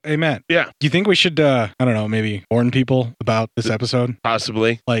Hey, Matt. Yeah. Do you think we should, I don't know, maybe warn people about this episode?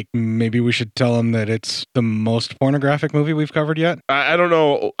 Possibly. Like, maybe we should tell them that it's the most pornographic movie we've covered yet? I don't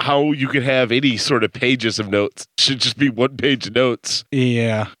know how you could have any sort of pages of notes. It should just be one page of notes.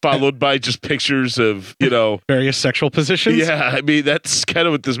 Yeah. Followed by just pictures of, various sexual positions? Yeah, I mean, that's kind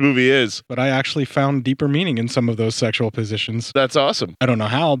of what this movie is. But I actually found deeper meaning in some of those sexual positions. That's awesome. I don't know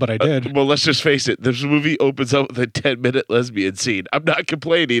how, but I did. Well, let's just face it. This movie opens up with a 10-minute lesbian scene. I'm not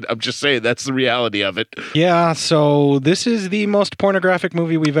complaining. I'm just saying that's the reality of it. Yeah, so this is the most pornographic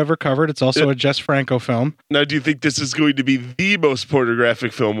movie we've ever covered. It's also a Jess Franco film. Now, do you think this is going to be the most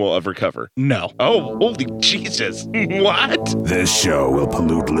pornographic film we'll ever cover? No. Oh, holy Jesus. What? This show will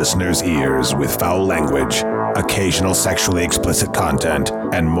pollute listeners' ears with foul language, occasional sexually explicit content,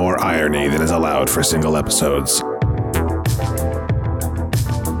 and more irony than is allowed for single episodes.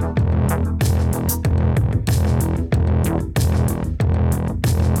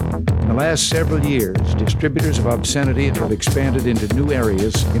 In the last several years, distributors of obscenity have expanded into new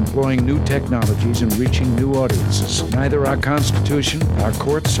areas, employing new technologies and reaching new audiences. Neither our Constitution, our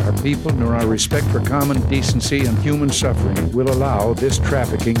courts, our people, nor our respect for common decency and human suffering will allow this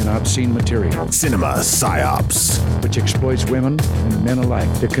trafficking in obscene material. Cinema Psyops. Which exploits women and men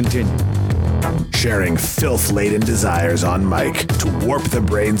alike to continue. Sharing filth-laden desires on mic to warp the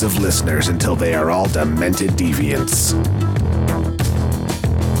brains of listeners until they are all demented deviants.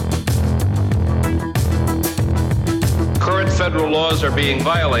 Current federal laws are being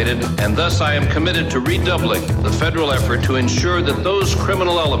violated, and thus I am committed to redoubling the federal effort to ensure that those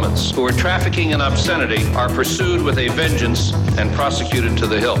criminal elements who are trafficking in obscenity are pursued with a vengeance and prosecuted to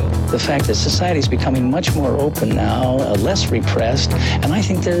the hilt. The fact that society is becoming much more open now, less repressed, and I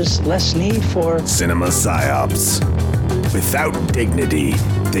think there's less need for Cinema Psyops. Without dignity,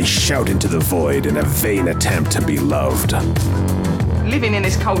 they shout into the void in a vain attempt to be loved. Living in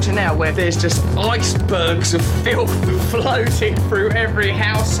this culture now where there's just icebergs of filth floating through every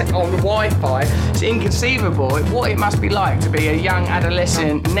house on Wi-Fi, it's inconceivable what it must be like to be a young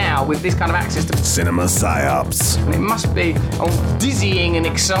adolescent now with this kind of access to Cinema Psyops. It must be dizzying and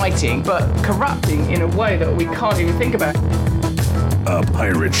exciting, but corrupting in a way that we can't even think about. A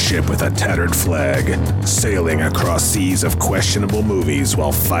pirate ship with a tattered flag, sailing across seas of questionable movies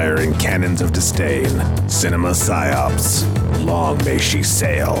while firing cannons of disdain. Cinema Psyops. Long may she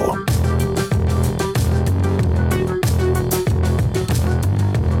sail.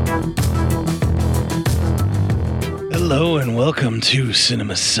 Hello and welcome to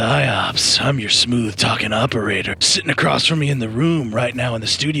Cinema Psyops. I'm your smooth-talking operator. Sitting across from me in the room right now in the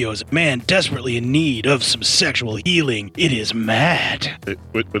studio is a man desperately in need of some sexual healing. It is Matt.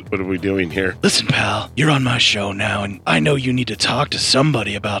 What are we doing here? Listen, pal, you're on my show now, and I know you need to talk to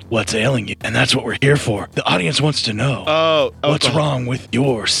somebody about what's ailing you, and that's what we're here for. The audience wants to know what's wrong with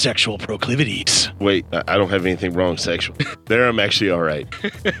your sexual proclivities. Wait, I don't have anything wrong sexually. There, I'm actually all right.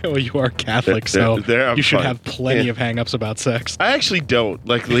 Well, you are Catholic, so you should have plenty of hang-ups about sex. I actually don't.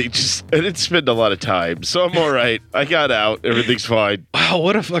 I didn't spend a lot of time, so I'm all right. I got out. Everything's fine. Wow,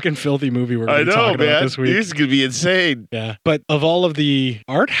 what a fucking filthy movie we're going to talk about this week. This is going to be insane. Yeah. But of all of the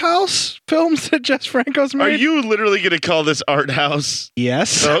art house films that Jess Franco's made... Are you literally going to call this art house?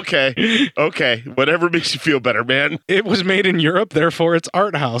 Yes. Okay. Okay. Whatever makes you feel better, man. It was made in Europe, therefore it's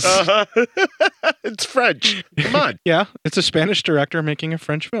art house. It's French. Come on. Yeah. It's a Spanish director making a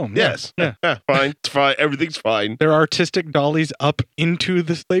French film. Yes. Yeah. Fine. It's fine. Everything's fine. There are artistic dollies up into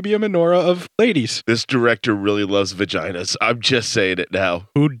the labia minora of ladies. This director really loves vaginas. I'm just saying it now.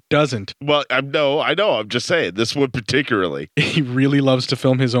 Who doesn't? Well, I know. I'm just saying. This one particularly. He really loves to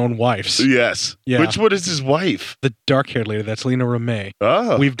film his own wives. Yes. Yeah. Which one is his wife? The dark-haired lady. That's Lena Romay.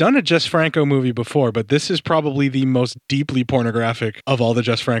 Oh. We've done a Jess Franco movie before, but this is probably the most deeply pornographic of all the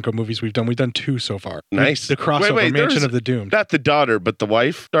Jess Franco movies we've done. We've done two so far. Nice. The crossover, Mansion of the Doomed. Not the daughter, but the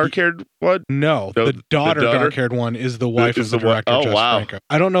wife, dark-haired one? No, the daughter, dark-haired one, is the wife of the director, Jess Franco.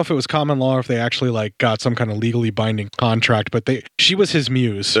 I don't know if it was common law or if they actually got some kind of legally binding contract, but she was his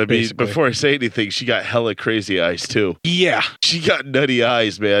muse. I mean, before I say anything, she got hella crazy eyes too. Yeah. She got nutty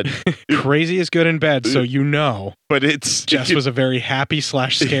eyes, man. Crazy is good in bed, so you know. But it's... Jess was a very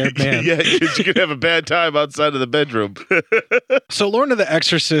happy/scared man. Yeah, because you could have a bad time outside of the bedroom. So Lorna the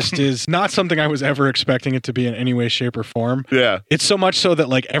Exorcist is not something I was ever expecting it to be in any way, shape, or form. Yeah. It's so much so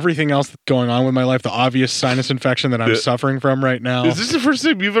that everything else that's going on with my life, the obvious sinus infection reaction that I'm suffering from right now. Is this the first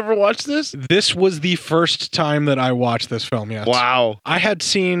time you've ever watched this? This was the first time that I watched this film, yes. Wow. I had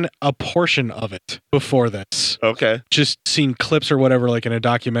seen a portion of it before this. Okay. Just seen clips or whatever, like in a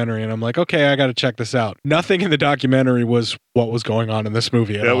documentary, and I'm like, okay, I got to check this out. Nothing in the documentary was what was going on in this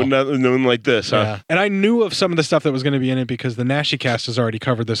movie at all. Nothing like this, huh? Yeah. And I knew of some of the stuff that was going to be in it because the Naschy cast has already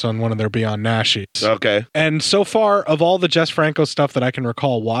covered this on one of their Beyond Nashies. Okay. And so far, of all the Jess Franco stuff that I can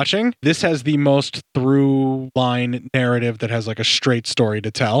recall watching, this has the most through line narrative that has like a straight story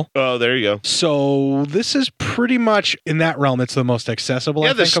to tell. Oh, there you go. So this is pretty much in that realm. It's the most accessible. Yeah,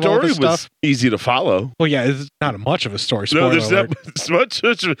 I the think, of all story this was stuff. easy to follow. Well, yeah, it's not much of a story. No, Spoiler there's alert. not much.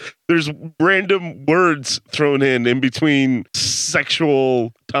 There's random words thrown in between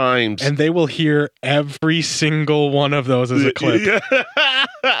sexual times, and they will hear every single one of those as a clip.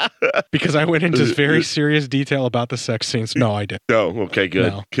 Because I went into very serious detail about the sex scenes. No, I didn't. Oh, okay,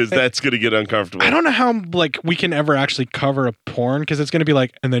 good. Because that's going to get uncomfortable. I don't know how like we can ever actually cover a porn because it's going to be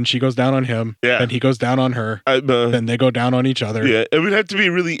like, and then she goes down on him, Yeah. and he goes down on her, then they go down on each other. Yeah, it would have to be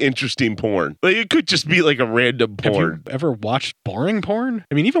really interesting porn. Like it could just be like a random Have porn. you ever watched boring porn?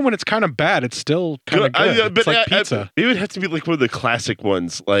 I mean, even when it's kind of bad, it's still kind of good. It's like pizza. It would have to be like one of the classic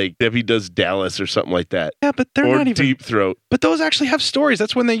ones, like Debbie Does Dallas or something like that. Yeah, but they're or not even Deep Throat. But those actually have stories.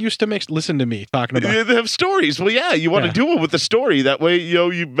 That's when they used to listen to me talking about. Yeah, they have stories. Well, yeah, you want to do it with a story. That way,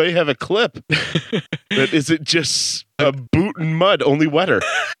 you may have a clip that isn't just a boot in mud, only wetter.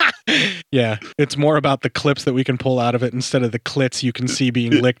 Yeah, it's more about the clips that we can pull out of it instead of the clits you can see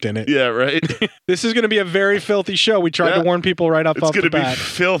being licked in it. Yeah, right. This is going to be a very filthy show. We tried to warn people right off It's the going to be bat.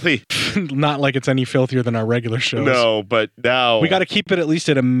 filthy. Not like it's any filthier than our regular shows. No, but now we got to keep it at least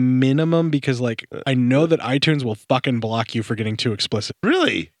at a minimum because, like, I know that iTunes will fucking block you for getting too explicit.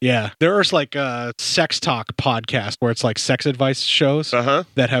 Really? Yeah, there's like a sex talk podcast where it's like sex advice shows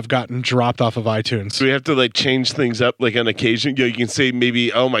that have gotten dropped off of iTunes. So we have to like change things up like on occasion. You can say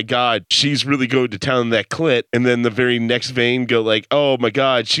maybe, oh my God, she's really going to town on that clit. And then the very next vein go like, oh my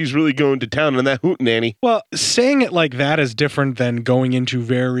God, she's really going to town on that hootenanny. Well, saying it like that is different than going into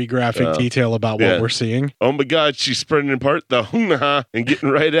very graphic detail about what we're seeing. Oh my God, she's spreading apart the hoo-ha and getting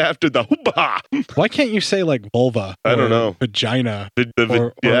right after the hoo-ha. Why can't you say like vulva? I don't or know. Vagina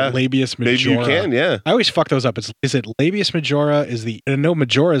or yeah. labius majora? Maybe you can, yeah. I always fuck those up. Is it labius majora? I know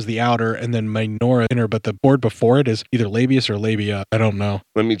majora is the outer and then minora inner, but the word before it is either labius or labia. I don't know.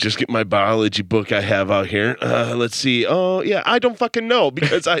 Let me just get my biology book I have out here. Let's see. Oh, yeah, I don't fucking know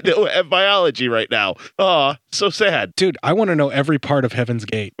because I don't have biology right now. Oh, so sad. Dude, I want to know every part of Heaven's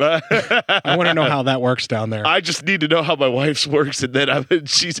Gate. I want to know how that works down there. I just need to know how my wife's works, and then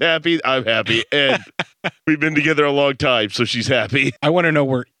she's happy, I'm happy, and we've been together a long time, so she's happy. I want to know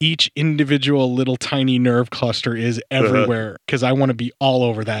where each individual little tiny nerve cluster is everywhere, because I want to be all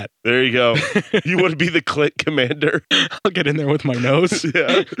over that. There you go. You want to be the clit commander? I'll get in there with my nose.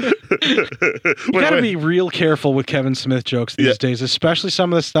 Yeah. You got to be real careful with Kevin Smith jokes these days, especially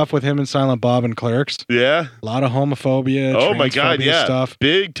some of the stuff with him and Silent Bob and Clerks. Yeah. A lot of homophobia, oh my God, transphobia yeah. stuff.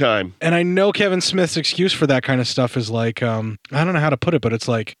 Big time. And I know Kevin Smith's excuse for that kind of stuff is like, I don't know how to put it, but it's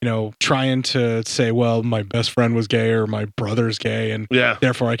like, trying to say, well, my best friend was gay or my brother's gay, and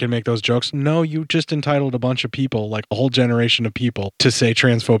therefore I can make those jokes. No, you just entitled a bunch of people, like a whole generation of people, to say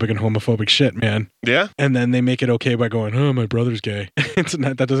transphobic and homophobic shit, man. Yeah. And then they make it okay by going, oh, my brother's gay. It's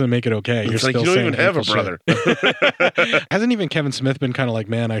not, that doesn't make it okay. It's You're like still you don't saying even have a hateful brother. shit. Hasn't even Kevin Smith been kind of like,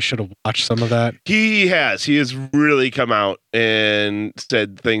 man, I should have watched some of that? He has. He has really come out and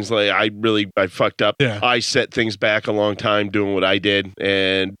said things like, I fucked up. Yeah. I set things back a long time doing what I did.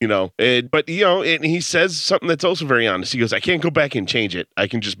 And, and he says something that's also very honest. He goes, I can't go back and change it. I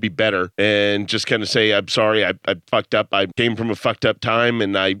can just be better and just kind of say, I'm sorry. I fucked up. I came from a fucked up time.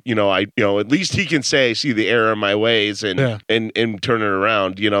 And at least he can say, I see the error in my ways and turn it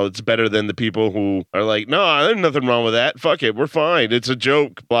around. It's better than the people who are like, no, there's nothing wrong with that. Fuck it. We're fine. It's a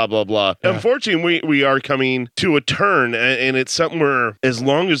joke, blah, blah, blah. Yeah. Unfortunately, we are coming to a turn, and it's something where as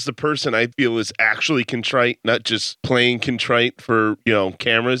long as the person I feel is actually contrite, not just playing contrite for,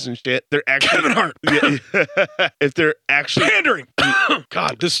 cameras and shit, they're actually... Kevin Hart! If they're actually... Pandering!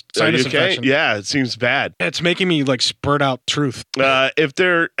 God, this Are you sinus okay? infection. Yeah, it seems bad. It's making me like spurt out truth. If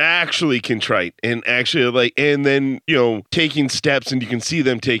they're actually contrite and actually and then, taking steps, and you can see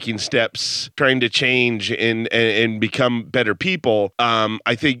them taking steps, trying to change and become better people.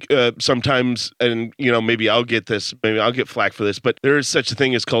 I think sometimes, and maybe I'll get flack for this, but there is such a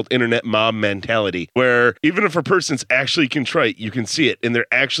thing as called internet mob mentality, where even if a person's actually contrite, you can see it, and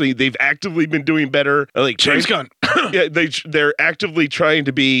they've actively been doing better. Like James Gunn. Yeah, they're actively trying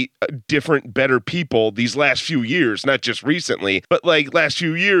to be different, better people these last few years, not just recently, but like last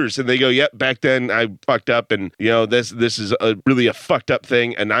few years, and they go, "Yep, back then I fucked up, and this is really a fucked up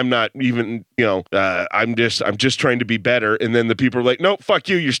thing, and I'm not even I'm just trying to be better." And then the people are like, "No, fuck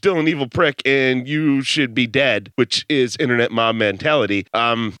you, you're still an evil prick, and you should be dead," which is internet mob mentality.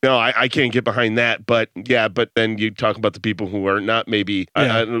 No, I can't get behind that, but then you talk about the people who are not maybe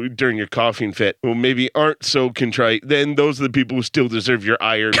during your coughing fit, who maybe aren't so contrite. Then those are the people who still deserve your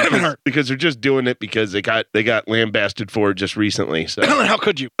ire because they're just doing it because they got lambasted for it just recently. So how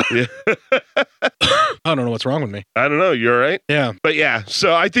could you? Yeah. I don't know what's wrong with me. I don't know. You all right? Yeah. But yeah,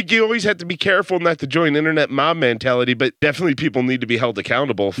 so I think you always have to be careful not to join internet mob mentality, but definitely people need to be held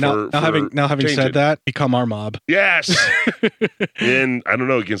accountable for having said that, become our mob. Yes. And I don't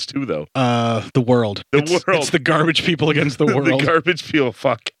know against who though. The world. It's the garbage people against the world. The garbage people.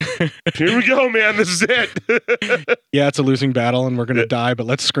 Fuck. Here we go, man. This is it. Yeah, it's a losing battle and we're going to die, but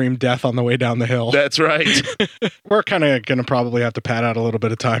let's scream death on the way down the hill. That's right. We're kind of going to probably have to pad out a little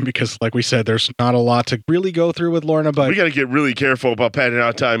bit of time because, like we said, there's not a lot to really go through with Lorna, but we got to get really careful about padding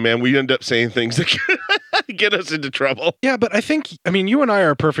out time, man. We end up saying things that get us into trouble. Yeah, but I mean, you and I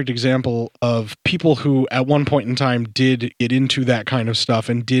are a perfect example of people who at one point in time did get into that kind of stuff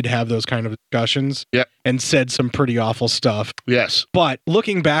and did have those kind of discussions. Yep. And said some pretty awful stuff. Yes. But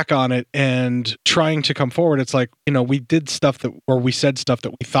looking back on it and trying to come forward, it's like, we did stuff we said stuff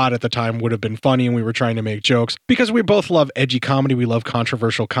that we thought at the time would have been funny and we were trying to make jokes because we both love edgy comedy. We love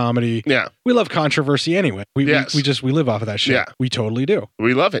controversial comedy. Yeah. We love controversy anyway. We live off of that shit. Yeah. We totally do.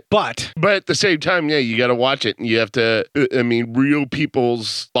 We love it. But at the same time, yeah, you got to watch it. And you have to, real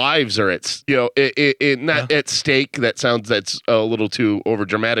people's lives are at stake. That's a little too over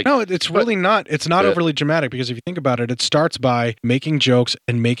dramatic. No, it's really not. It's not overly dramatic because if you think about it, it starts by making jokes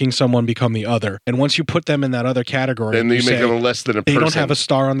and making someone become the other. And once you put them in that other category, then you make them less than a person. They don't have a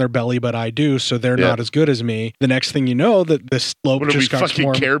star on their belly, but I do, so they're not as good as me. The next thing you know, that this slope just got fucking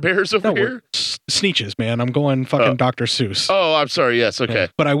more Care Bears over here. Sneetches, man. I'm going fucking Dr. Seuss. Oh, I'm sorry. Yes, okay. Yeah.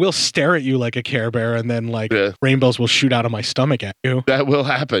 But I will stare at you like a Care Bear, and then rainbows will shoot out of my stomach at you. That will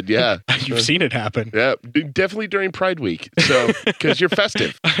happen. Yeah, you've seen it happen. Yeah, definitely during Pride Week. So because you're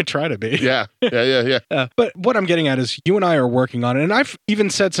festive, I try to be. Yeah. But what I'm getting at is you and I are working on it, and I've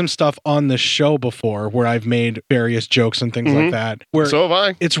even said some stuff on this show before where I've made various jokes and things like that. Where so have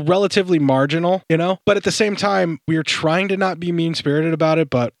I. It's relatively marginal, but at the same time, we're trying to not be mean-spirited about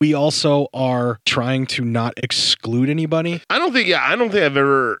it, but we also are trying to not exclude anybody. I don't think I've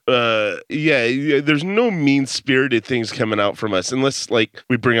ever, there's no mean-spirited things coming out from us, unless,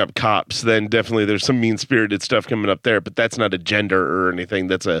 we bring up cops, then definitely there's some mean-spirited stuff coming up there, but that's not a gender or anything,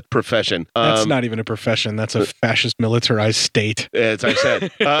 that's a profession. That's not even a profession, that's a fascist militarized state. As I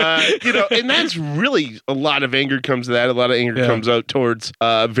said. And that's really, a lot of anger comes to that, a lot of anger comes out towards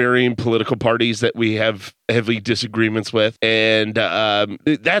varying political parties that we have heavy disagreements with, and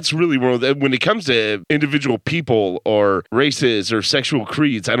that's really when it comes to individual people or races or sexual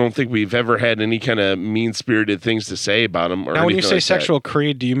creeds, I don't think we've ever had any kind of mean-spirited things to say about them. Or now, when you say sexual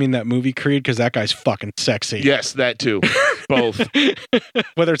creed, do you mean that movie Creed? Because that guy's fucking sexy. Yes, that too. Both.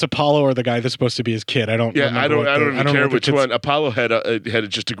 Whether it's Apollo or the guy that's supposed to be his kid, I don't. Yeah, I don't even care which one. Apollo had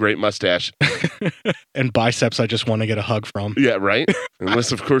just a great mustache and biceps. I just want to get a hug from. Yeah, right.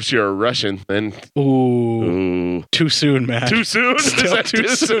 Unless, of course, you're a Russian, then. Ooh. Too soon, man. Too soon? Still too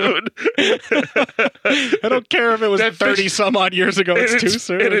soon. I don't care if it was 30 some odd years ago. It's too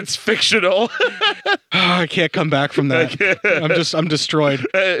soon. And it's fictional. I can't come back from that. I'm destroyed.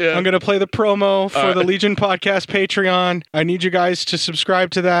 I'm going to play the promo for the Legion Podcast Patreon. I need you guys to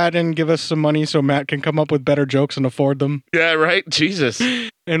subscribe to that and give us some money so Matt can come up with better jokes and afford them. Yeah, right? Jesus.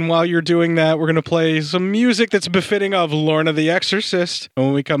 And while you're doing that, we're going to play some music that's befitting of Lorna the Exorcist. And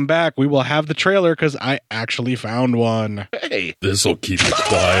when we come back, we will have the trailer because I actually found one. Hey. This'll keep it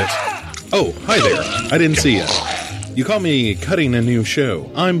quiet. Oh, hi there. I didn't see you. You caught me cutting a new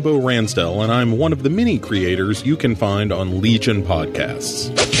show. I'm Bo Ransdell, and I'm one of the many creators you can find on Legion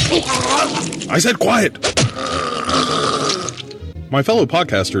Podcasts. I said quiet! My fellow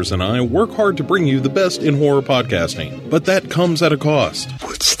podcasters and I work hard to bring you the best in horror podcasting, but that comes at a cost.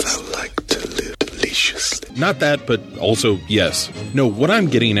 Wouldst thou like to live deliciously? Not that, but also yes. No, what I'm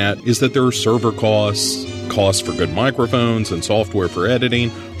getting at is that there are server costs for good microphones and software for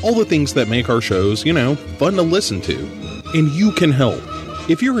editing, all the things that make our shows, fun to listen to. And you can help.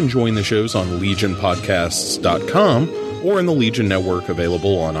 If you're enjoying the shows on legionpodcasts.com, or in the Legion Network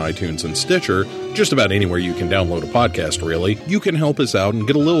available on iTunes and Stitcher, just about anywhere you can download a podcast, really, you can help us out and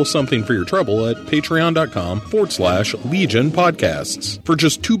get a little something for your trouble at patreon.com/Legion Podcasts. For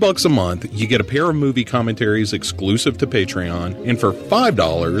just $2 a month, you get a pair of movie commentaries exclusive to Patreon, and for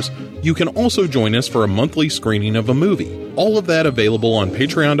 $5, you can also join us for a monthly screening of a movie. All of that available on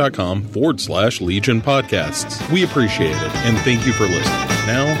patreon.com/Legion Podcasts. We appreciate it, and thank you for listening.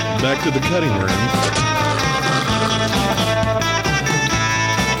 Now, back to the cutting room.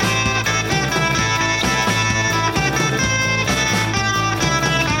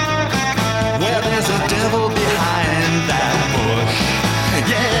 Well, there's a devil behind that bush.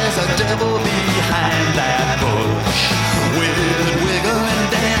 Yes, a devil behind that bush. With wiggle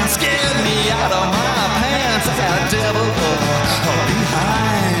and dance, scared me out of my pants. That devil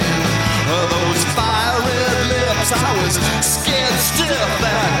behind those fiery lips. I was scared stiff.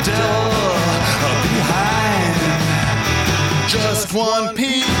 That devil behind. Just one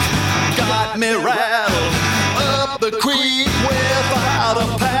peek got me rattled up the creek without a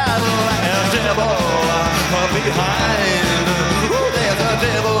paddle. That devil behind. Ooh, there's a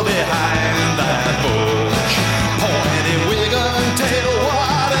devil behind that bush. Pointy wig and tail,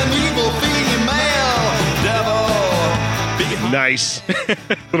 what an evil female. Devil behind. Nice.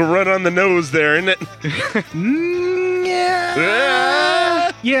 Little run on the nose there, isn't it?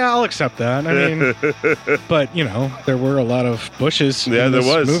 Yeah, I'll accept that. I mean, but, you know, there were a lot of bushes Yeah, in there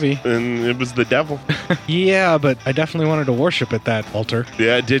this was. movie. And it was the devil. Yeah, but I definitely wanted to worship at that altar.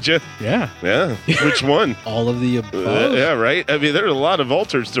 Yeah, did you? Yeah. Yeah. Which one? All of the above. Yeah, right? I mean, there are a lot of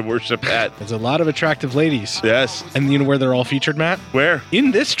altars to worship at. There's a lot of attractive ladies. Yes. And you know where they're all featured, Matt? Where?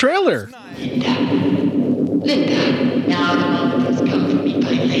 In this trailer. Linda, now the moment has come for me,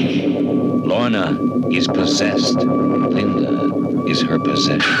 my lady. Lorna is possessed. Linda is her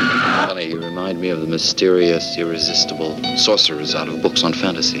possession. Funny, you remind me of the mysterious, irresistible sorcerers out of books on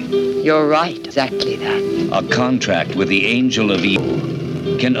fantasy. You're right, exactly that. A contract with the Angel of Evil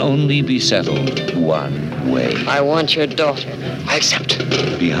can only be settled one way. I want your daughter. I accept.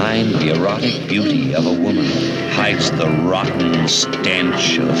 Behind the erotic beauty of a woman hides the rotten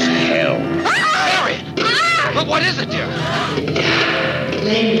stench of hell. Harriet! But what is it, dear?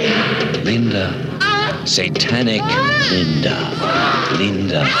 Linda. Satanic Linda.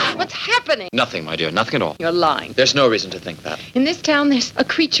 Linda. What's happening? Nothing, my dear, nothing at all. You're lying. There's no reason to think that. In this town, there's a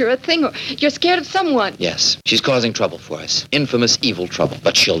creature, a thing, or you're scared of someone. Yes, she's causing trouble for us. Infamous evil trouble,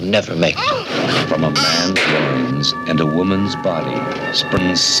 but she'll never make it. From a man's loins and a woman's body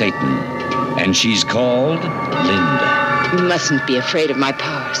springs Satan, and she's called Linda. You mustn't be afraid of my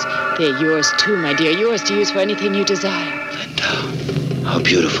powers. They're yours too, my dear. Yours to use for anything you desire. Linda, how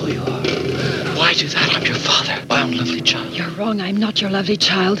beautiful you are. Why do that? I'm your father, my own lovely child. You're wrong. I'm not your lovely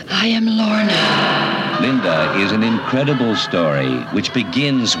child. I am Lorna. Linda is an incredible story which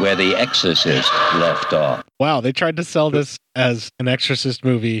begins where The Exorcist left off. Wow, they tried to sell this as an Exorcist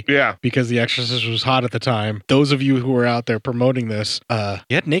movie. Yeah. Because The Exorcist was hot at the time. Those of you who were out there promoting this, you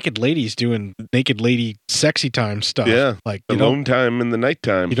had naked ladies doing naked lady sexy time stuff. Yeah. Like alone time and the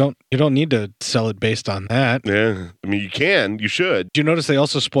nighttime. You don't need to sell it based on that. Yeah. I mean, you can. You should. Did you notice they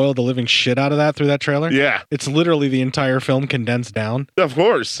also spoiled the living shit out of that through that trailer? Yeah. It's literally the entire film condensed down. Of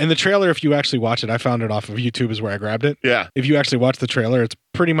course. And the trailer, if you actually watch it, I found it off of YouTube is where I grabbed it. Yeah. If you actually watch the trailer, it's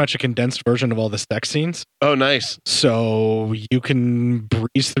pretty much a condensed version of all the sex scenes. Oh, nice. So you can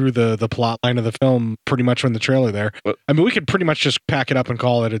breeze through the plot line of the film pretty much from the trailer there. What? I mean, we could pretty much just pack it up and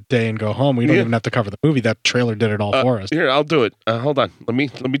call it a day and go home. We don't even have to cover the movie. That trailer did it all for us. Here, I'll do it. Hold on. Let me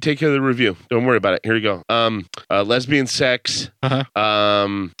take care of the review. Don't worry about it. Here we go. Lesbian sex.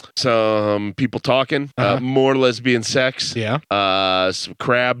 Some people talking. More lesbian sex. Yeah. Some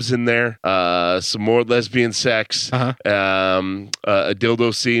crabs in there. Some more lesbian sex. A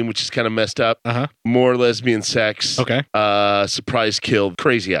dildo scene, which is kind of messed up. More lesbian sex. Okay. Surprise kill.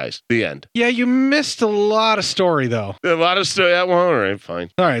 Crazy eyes. The end. Yeah, you missed a lot of story, though. A lot of story. Well, all right, fine.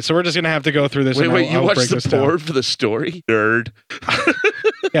 All right, so we're just going to have to go through this. Wait, you I'll watched break the this down. board for the story? Nerd.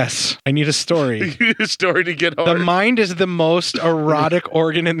 Yes, I need a story. You need a story to get hard. The mind is the most erotic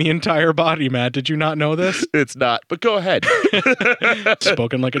organ in the entire body, Matt. Did you not know this? It's not, but go ahead.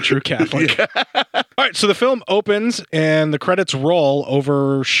 Spoken like a true Catholic. All right, so the film opens and the credits roll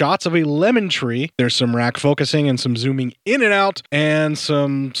over shots of a lemon tree. There's some rack focusing and some zooming in and out and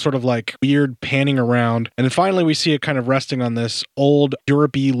some sort of like weird panning around. And then finally we see it kind of resting on this old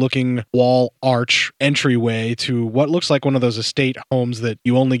Europe-y looking wall arch entryway to what looks like one of those estate homes that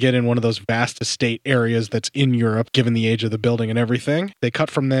you only get in one of those vast estate areas that's in Europe, given the age of the building and everything. They cut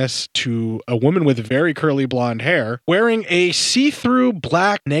from this to a woman with very curly blonde hair wearing a see-through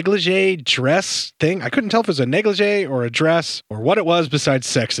black negligee dress thing thing. I couldn't tell if it was a negligee or a dress or what it was besides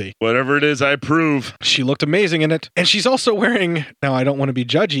sexy. Whatever it is, I approve. She looked amazing in it. And she's also wearing, now I don't want to be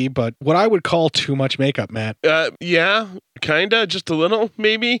judgy, but what I would call too much makeup, Matt. Yeah, kinda, just a little,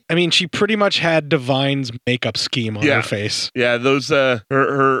 maybe. I mean, she pretty much had Divine's makeup scheme on her face. Yeah, those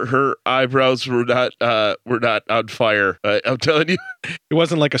her eyebrows were not on fire. I'm telling you, it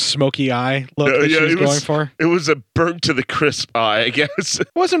wasn't like a smoky eye look that she was going for. It was a burnt to the crisp eye, I guess. It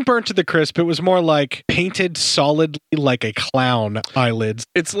wasn't burnt to the crisp. It was more like painted solidly like a clown eyelids.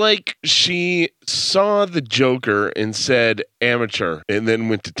 It's like she saw the Joker and said amateur and then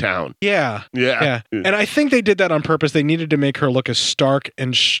went to town. Yeah. And I think they did that on purpose. They needed to make her look as stark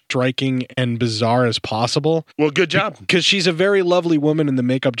and striking and bizarre as possible. Well, good job. Because she's a very lovely woman and the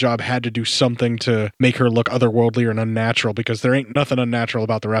makeup job had to do something to make her look otherworldly or unnatural because there ain't nothing unnatural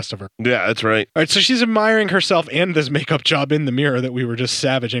about the rest of her. Yeah, that's right. All right, so she's admiring herself and this makeup job in the mirror that we were just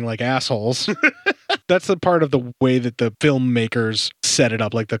savaging like assholes. That's the part of the way that the filmmakers set it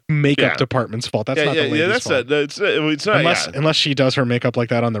up, like the makeup department's fault. That's not the lady's fault. It's not. Unless she does her makeup like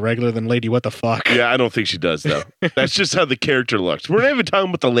that on the regular, then lady, what the fuck? Yeah, I don't think she does, though. That's just how the character looks. We're not even talking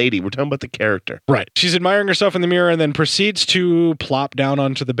about the lady. We're talking about the character. Right. She's admiring herself in the mirror and then proceeds to plop down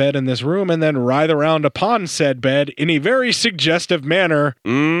onto the bed in this room and then writhe around upon said bed in a very suggestive manner.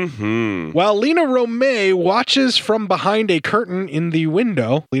 Mm-hmm. While Lena Romay watches from behind a curtain in the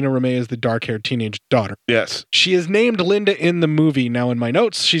window. Lena Romay is the dark-haired teenage daughter. Yes. She is named Linda in the movie. Now, in my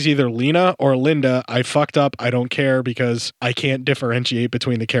notes, she's either Lena or Linda. I fucked up. I don't care because I can't differentiate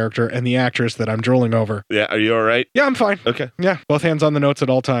between the character and the actress that I'm drooling over. Yeah, are you all right? Yeah, I'm fine. Okay. Yeah, both hands on the notes at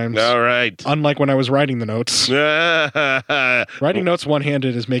all times. All right. Unlike when I was writing the notes. Writing notes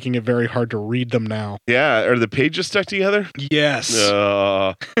one-handed is making it very hard to read them now. Yeah, are the pages stuck together? Yes.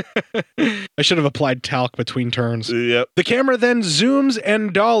 I should have applied talc between turns. Yep. The camera then zooms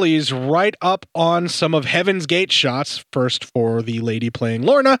and dollies right up on some of Heaven's Gate shots, first for the lady playing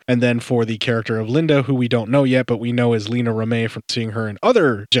Lorna, and then for the character of Linda, who we don't know yet, but we know is Lena Romay from seeing her in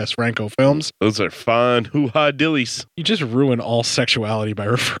other Jess Franco films. Those are fun hoo-ha dillies. You just ruin all sexuality by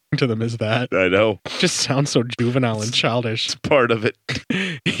referring to them as that. I know. Just sounds so juvenile and childish. It's part of it.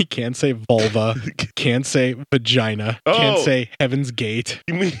 He can't say vulva, can't say vagina, can't say Heaven's Gate.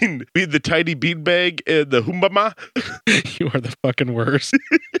 You mean the tiny beanbag and the humbama? You are the fucking worst.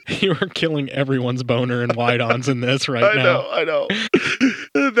 You are killing everyone's boner and wide-ons in this right now. I know.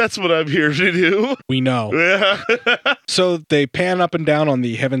 That's what I'm here to do. We know. Yeah. So they pan up and down on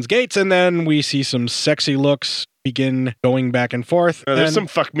the Heaven's Gates, and then we see some sexy looks begin going back and forth. There's some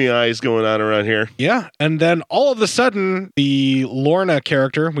fuck me eyes going on around here. Yeah. And then all of a sudden, the Lorna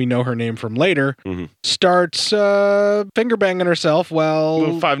character, we know her name from later, starts finger banging herself while...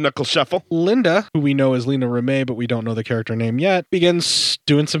 Little five-knuckle shuffle. Linda, who we know is Lena Romay, but we don't know the character name yet, begins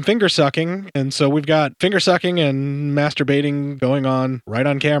doing some finger sucking. And so we've got finger sucking and masturbating going on right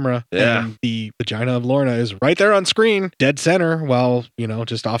on camera. Yeah. And the vagina of Lorna is right there on screen, dead center, while,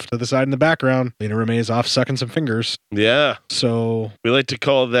 just off to the side in the background, Lena Romay is off sucking some fingers. Yeah. So we like to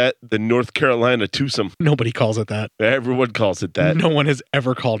call that the North Carolina twosome. Nobody calls it that. Everyone calls it that. No one has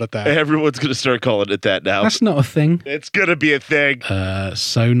ever called it that. Everyone's going to start calling it that now. That's not a thing. It's going to be a thing.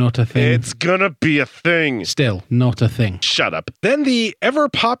 So not a thing. It's going to be a thing. Still not a thing. Shut up. Then the ever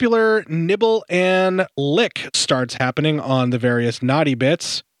popular nibble and lick starts happening on the various naughty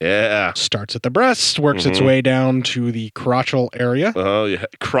bits. Yeah. Starts at the breast, works its way down to the crotchal area. Oh, yeah.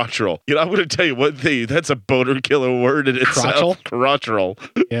 Crotchal. I'm going to tell you one thing. That's a boner killer word in itself. Crotchal.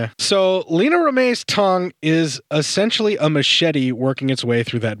 Yeah. So Lena Romay's tongue is essentially a machete working its way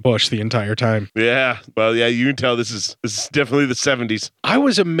through that bush the entire time. Yeah. Well, yeah, you can tell this is definitely the 70s. I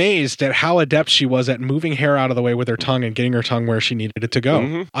was amazed at how adept she was at moving hair out of the way with her tongue and getting her tongue where she needed it to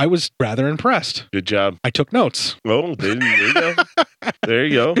go. I was rather impressed. Good job. I took notes. Oh, there you go. There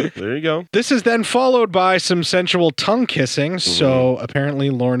you go. There you go. This is then followed by some sensual tongue kissing. So apparently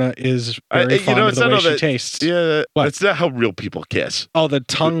Lorna is very fond of the way she tastes. Yeah, that's not how real people kiss. Oh, the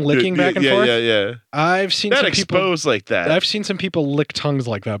tongue licking back and forth? Yeah. I've seen that some exposed people, like that. I've seen some people lick tongues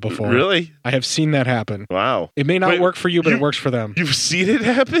like that before. Really? I have seen that happen. Wow. It may not work for you, but it works for them. You've seen it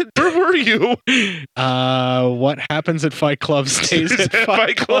happen? Where were you? What happens at Fight Club stays at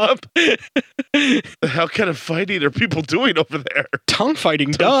Fight Club. How kind of fighting are people doing over there? Tongue tongue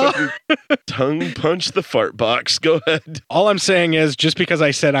fighting, duh. Tongue punch the fart box. Go ahead. All I'm saying is just because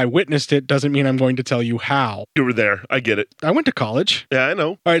I said I witnessed it doesn't mean I'm going to tell you how. You were there. I get it. I went to college. Yeah, I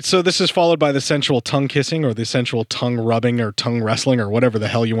know. All right, so this is followed by the sensual tongue kissing or the sensual tongue rubbing or tongue wrestling or whatever the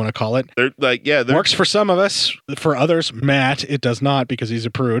hell you want to call it. They're Works for some of us. For others, Matt, it does not because he's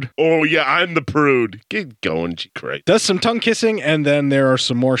a prude. Oh, yeah, I'm the prude. Get going, Christ. Does some tongue kissing, and then there are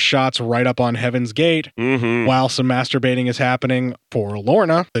some more shots right up on Heaven's Gate while some masturbating is happening for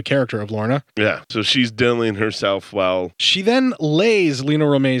Lorna, the character of Lorna. Yeah, so she's diddling herself while... She then lays Lena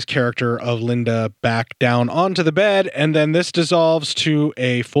Romay's character of Linda back down onto the bed, and then this dissolves to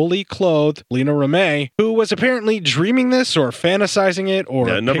a fully clothed Lena Romay, who was apparently dreaming this or fantasizing it or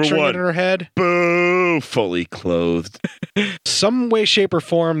picturing it in her head. Boo! Fully clothed. Some way, shape, or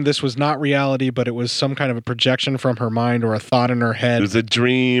form, this was not reality, but it was some kind of a projection from her mind or a thought in her head. It was a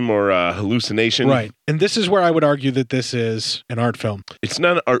dream or a hallucination. Right. And this is where I would argue that this is an art film. It's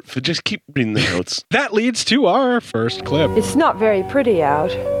not an art film. Just keep reading the notes. That leads to our first clip. It's not very pretty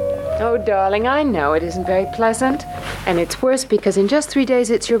out. Oh, darling, I know it isn't very pleasant. And it's worse because in just 3 days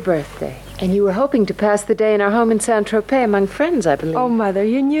it's your birthday. And you were hoping to pass the day in our home in Saint-Tropez among friends, I believe. Oh, Mother,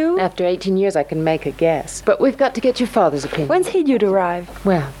 you knew? After 18 years, I can make a guess. But we've got to get your father's opinion. When's he due to arrive?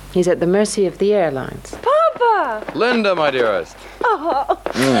 Well, he's at the mercy of the airlines. Papa! Linda, my dearest. Oh.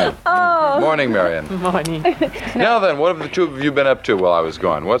 Oh. Morning, Marion. Morning. Now then, what have the two of you been up to while I was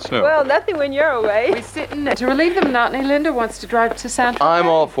gone? What's new? Well, nothing when you're away. We're sitting to relieve the monotony. Linda wants to drive to Saint-Tropez. I'm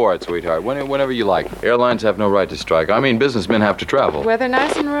all for it, sweetheart. Whenever you like. Airlines have no right to strike. I mean, businessmen have to travel. Weather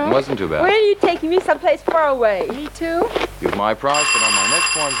nice in Rome? Wasn't too bad. Where are you taking me? Someplace far away. Me too. You've my prize, but on my next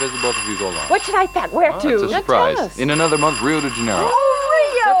foreign visit, both of you go along. What should I think? Where to? It's a surprise. In another month, Rio de Janeiro.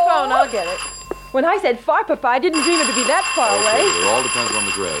 Oh, Rio! The phone, I'll get it. When I said far, Papa, I didn't dream it to be that far away. It all depends on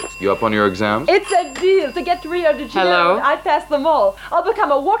the grades. You up on your exams? It's a deal to get to Rio de Janeiro. Hello? I pass them all. I'll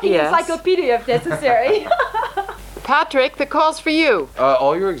become a walking Yes. encyclopedia if necessary. Patrick, the call's for you.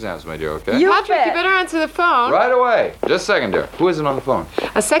 All your exams, my dear, okay? Patrick, you better answer the phone. Right away. Just a second, dear. Who is it on the phone?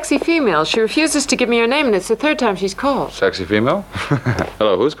 A sexy female. She refuses to give me her name, and it's the third time she's called. Sexy female?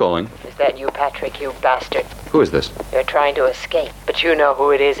 Hello, who's calling? Is that you, Patrick, you bastard? Who is this? You're trying to escape, but you know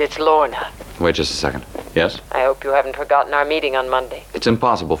who it is. It's Lorna. Wait just a second. Yes? I hope you haven't forgotten our meeting on Monday. It's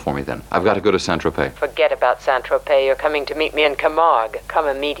impossible for me then. I've got to go to Saint-Tropez. Forget about Saint-Tropez. You're coming to meet me in Camargue. Come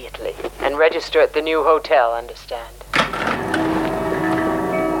immediately. And register at the new hotel, understand?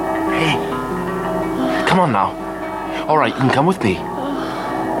 Hey, come on now. All right, you can come with me.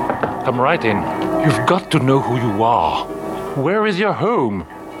 Come right in. You've got to know who you are. Where is your home?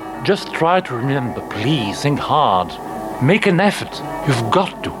 Just try to remember, please. Think hard. Make an effort. You've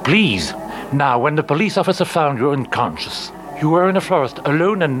got to, please. Now, when the police officer found you unconscious, you were in a forest,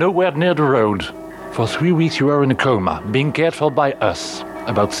 alone and nowhere near the road. For 3 weeks you were in a coma, being cared for by us.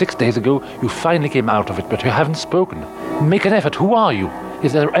 About 6 days ago, you finally came out of it, but you haven't spoken. Make an effort. Who are you?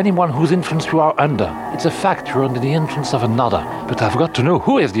 Is there anyone whose influence you are under? It's a fact you're under the influence of another, but I've got to know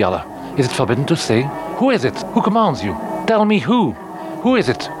who is the other. Is it forbidden to say? Who is it? Who commands you? Tell me who. Who is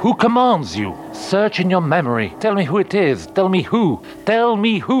it? Who commands you? Search in your memory. Tell me who it is. Tell me who. Tell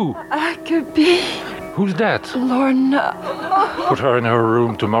me who. I could be Who's that? Lorna. Put her in her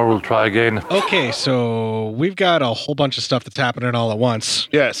room. Tomorrow we'll try again. Okay, so we've got a whole bunch of stuff that's happening all at once.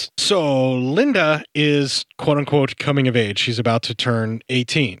 Yes. So Linda is quote unquote coming of age. She's about to turn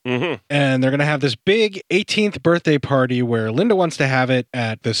 18. And they're going to have this big 18th birthday party where Linda wants to have it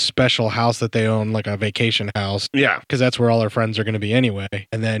at this special house that they own, like a vacation house. Yeah. Because that's where all her friends are going to be anyway.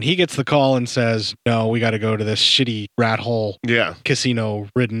 And then he gets the call and says, no, we got to go to this shitty rat hole casino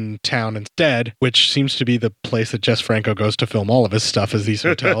ridden town instead, which seems to be the place that Jess Franco goes to film all of his stuff, is these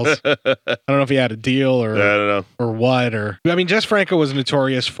hotels. I don't know if he had a deal or I don't know. or what. Or I mean, Jess Franco was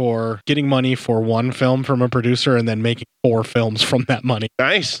notorious for getting money for one film from a producer and then making 4 films from that money.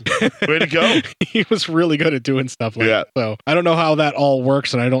 Nice. Way to go. He was really good at doing stuff like that. So I don't know how that all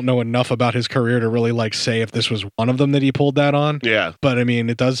works, and I don't know enough about his career to really like say if this was one of them that he pulled that on. Yeah. But I mean,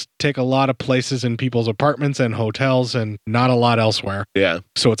 it does take a lot of places in people's apartments and hotels and not a lot elsewhere. Yeah.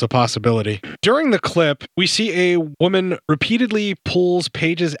 So it's a possibility. During the clip, we see a woman repeatedly pulls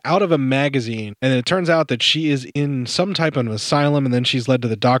pages out of a magazine, and it turns out that she is in some type of asylum, and then she's led to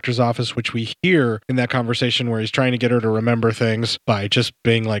the doctor's doctor's office, which we hear in that conversation where he's trying to get her to remember things by just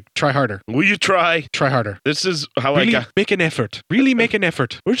being like, try harder. Will you try? Try harder. This is how Really I got. make an effort. Really make an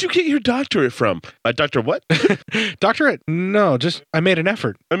effort. Where'd you get your doctorate from? Doctor what? Doctorate? No, just I made an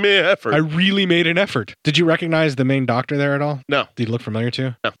effort. I made an effort. I really made an effort. Did you recognize the main doctor there at all? No. Did he look familiar to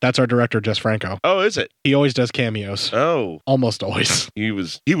you? No. That's our director, Jess Franco. Oh, is it? He always does cameos. Oh. Almost always. He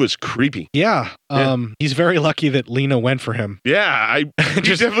was creepy. Yeah. He's very lucky that Lena went for him. Yeah, he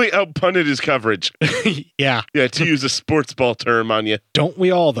definitely outpunted his coverage. Yeah. Yeah, to use a sports ball term on you. Don't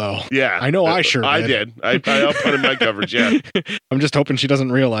we all, though? Yeah. I know I sure did. I did. I outpunted my coverage, yeah. I'm just hoping she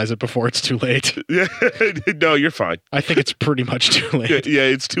doesn't realize it before it's too late. Yeah. No, you're fine. I think it's pretty much too late. Yeah,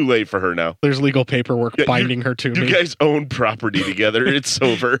 it's too late for her now. There's legal paperwork binding her to me. You guys own property together. It's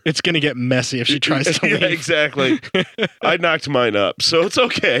over. It's going to get messy if she tries to leave. Yeah, exactly. I knocked mine up, so it's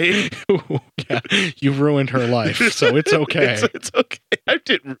okay. Yeah, you ruined her life, so it's okay. It's okay. I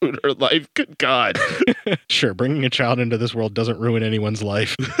didn't ruin her life. Good God. Sure, bringing a child into this world doesn't ruin anyone's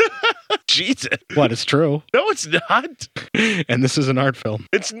life. Jesus. What? It's true. No, it's not. And this is an art film.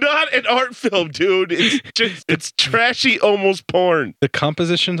 It's not an art film, dude. It's trashy, almost porn. The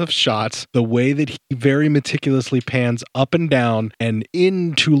composition of shots, the way that he very meticulously pans up and down and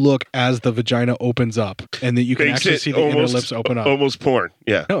in to look as the vagina opens up, and that you can actually see the inner lips open up. Almost porn.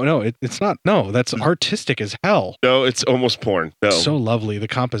 Yeah. No, it's not. No, that's artistic as hell. No, it's almost porn. No. So lovely. The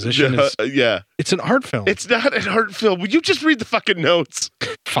composition is. Yeah. It's an art film. It's not an art film. Will you just read the fucking notes?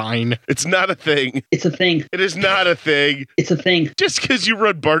 Fine. It's not a thing. It's a thing. It is not a thing. It's a thing. Just because you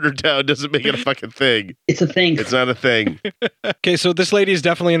run Bartertown doesn't make it a fucking thing. It's a thing. It's not a thing. Okay, so this lady is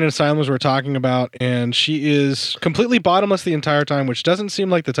definitely in an asylum, as we're talking about, and she is completely bottomless the entire time, which doesn't seem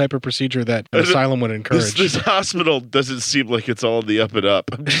like the type of procedure that an asylum would encourage. This hospital doesn't seem like it's all the up and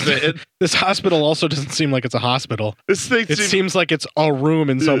up. I'm just saying. This hospital also doesn't seem like it's a hospital. This thing seems like it's a room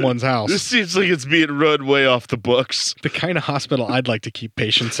in someone's house. This seems like it's being run way off the books. The kind of hospital I'd like to keep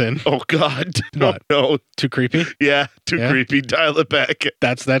patients in. Oh, God. What? No. Too creepy? Yeah, too creepy. Dial it back.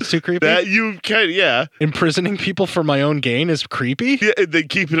 That's too creepy? That you can, yeah. Imprisoning people for my own gain is creepy? Yeah, and then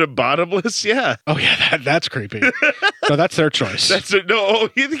keeping them bottomless, yeah. Oh, yeah, that's creepy. No, that's their choice.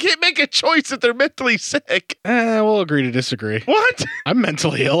 You can't make a choice if they're mentally sick. We'll agree to disagree. What? I'm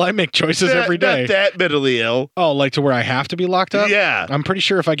mentally ill. I make choices every day. Not that mentally ill. Oh, like to where I have to be locked up? Yeah. I'm pretty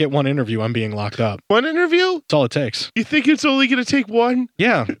sure if I get one interview, I'm being locked up. One interview? That's all it takes. You think it's only going to take one?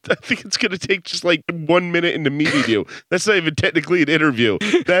 Yeah. I think it's going to take just like 1 minute into meeting you. That's not even technically an interview.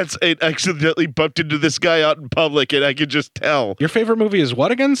 That's it accidentally bumped into this guy out in public and I can just tell. Your favorite movie is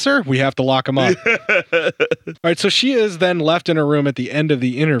what again, sir? We have to lock him up. All right, so she is then left in her room at the end of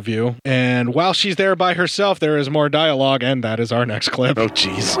the interview, and while she's there by herself, there is more dialogue, and that is our next clip. Oh,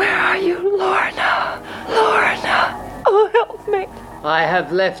 jeez. Where are you, Lorna? Lorna. Oh, help me. I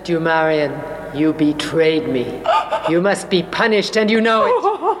have left you, Marion. You betrayed me. You must be punished, and you know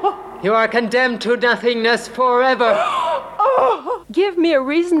it. You are condemned to nothingness forever. Oh, give me a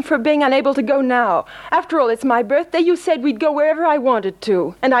reason for being unable to go now. After all, it's my birthday. You said we'd go wherever I wanted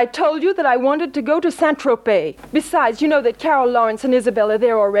to. And I told you that I wanted to go to Saint-Tropez. Besides, you know that Carol Lawrence and Isabel are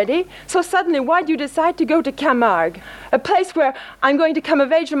there already. So suddenly, why do you decide to go to Camargue? A place where I'm going to come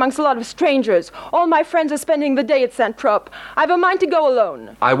of age amongst a lot of strangers. All my friends are spending the day at Saint-Tropez. I've a mind to go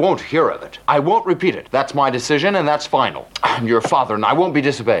alone. I won't hear of it. I won't repeat it. That's my decision, and that's final. I'm your father, and I won't be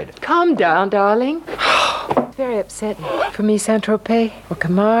disobeyed. Calm down, darling. Very upsetting. For me, Saint-Tropez or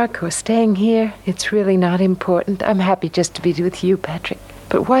Camargue or staying here, it's really not important. I'm happy just to be with you, Patrick.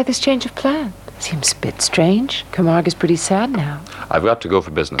 But why this change of plan? Seems a bit strange. Camargue is pretty sad now. I've got to go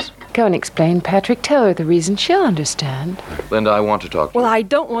for business. Go and explain, Patrick. Tell her the reason. She'll understand. Linda, I want to talk to you. Well, I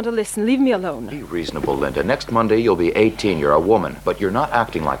don't want to listen. Leave me alone. Be reasonable, Linda. Next Monday, you'll be 18. You're a woman, but you're not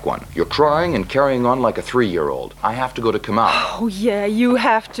acting like one. You're crying and carrying on like a 3-year-old. I have to go to Camargue. Oh, yeah, you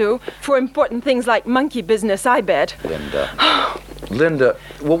have to. For important things like monkey business, I bet. Linda,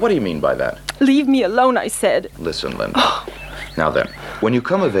 well, what do you mean by that? Leave me alone, I said. Listen, Linda. Now then, when you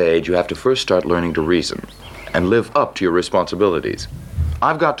come of age, you have to first start learning to reason and live up to your responsibilities.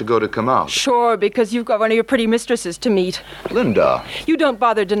 I've got to go to Camargue. Sure, because you've got one of your pretty mistresses to meet. Linda. You don't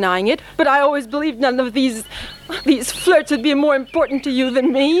bother denying it, but I always believed none of these flirts would be more important to you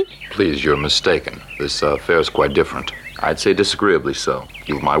than me. Please, you're mistaken. This affair's quite different. I'd say disagreeably so.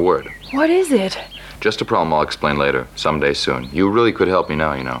 You've my word. What is it? Just a problem I'll explain later, someday soon. You really could help me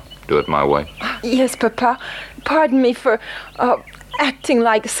now, you know. Do it my way. Yes, Papa. Pardon me for acting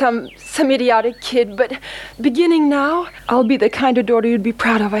like some idiotic kid, but beginning now, I'll be the kind of daughter you'd be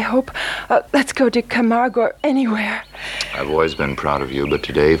proud of, I hope. Let's go to Camargue or anywhere. I've always been proud of you, but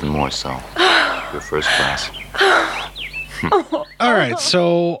today even more so. You're first class. All right,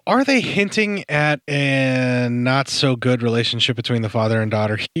 so are they hinting at a not so good relationship between the father and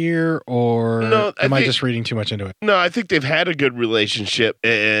daughter here, or am I just reading too much into it? No, I think they've had a good relationship,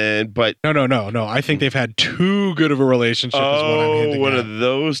 but no. I think they've had too good of a relationship. Is what I'm hinting one at. of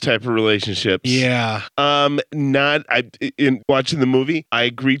those type of relationships. Yeah. In watching the movie, I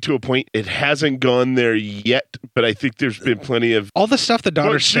agree to a point. It hasn't gone there yet, but I think there's been plenty of all the stuff the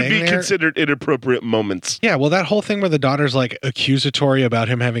daughter's what should saying be there- considered inappropriate moments. Yeah, well, that whole thing where the daughter's like accusatory about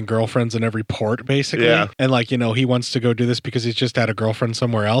him having girlfriends in every port, basically. Yeah. And like, he wants to go do this because he's just had a girlfriend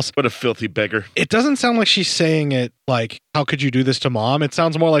somewhere else. What a filthy beggar. It doesn't sound like she's saying it like, how could you do this to mom? It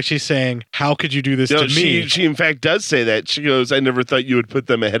sounds more like she's saying, how could you do this to me? She in fact does say that. She goes, I never thought you would put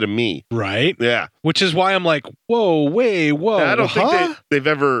them ahead of me. Right? Yeah. Which is why I'm like, whoa. I don't think they've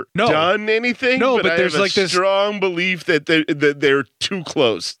ever done anything. No, but I there's have like this strong belief that they're too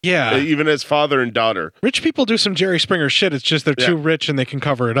close. Yeah. Even as father and daughter. Rich people do some Jerry Springer shit. It's just they're too rich and they can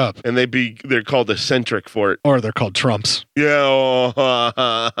cover it up. And they're called eccentric for it. Or they're called Trumps. Yeah.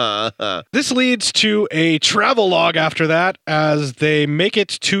 This leads to a travel log after that as they make it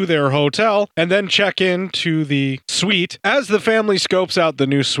to their hotel and then check in to the suite. As the family scopes out the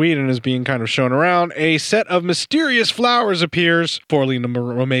new suite and is being kind of shown around, a set of mysterious flowers appears for Lena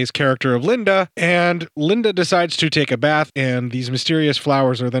Romay's character of Linda, and Linda decides to take a bath, and these mysterious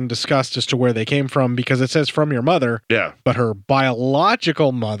flowers are then discussed as to where they came from because it says from your mother. Yeah. But her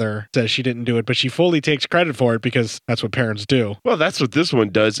biological mother says she didn't do it, but she fully takes credit for it because that's what parents do. Well, that's what this one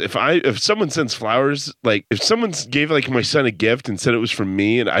does. If someone sends flowers, like if someone gave like my son a gift and said it was from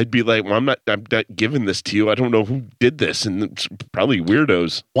me, and I'd be like, well, I'm not giving this to you. I don't know who did this, and it's probably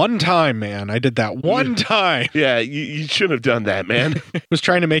weirdos. One time, man, I did that one time. Yeah, you shouldn't have done that, man. I was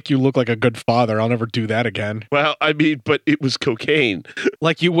trying to make you look like a good father. I'll never do that again. Well, I mean, but it was cocaine.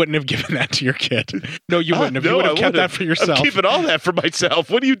 Like you wouldn't have given that to your kid. No, you wouldn't have. You would have kept that for yourself. I'm keeping all that for myself.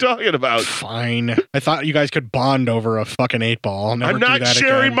 What are you talking about? Fine. I thought you guys could bond over a fucking 8-ball. I'll never I'm do not that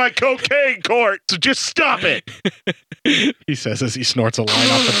sharing again. my cocaine, Court, so just stop it. He says as he snorts a line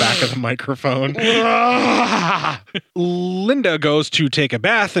off the back of the microphone. Linda goes to take a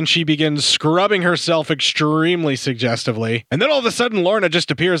bath and she begins scrubbing herself extremely suggestively. And then all of a sudden, Lorna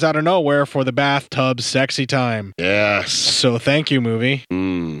just appears out of nowhere for the bathtub sexy time. Yes. So thank you, movie.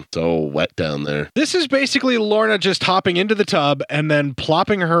 So wet down there. This is basically Lorna just hopping into the tub and then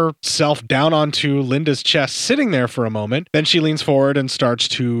plopping herself down onto Linda's chest, sitting there for a moment. Then she leans forward and starts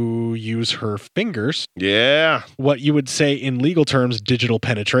to use her fingers. Yeah. What you would say in legal terms, digital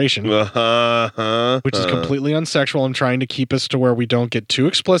penetration. Which is completely unsexual and trying to keep us to where we don't get too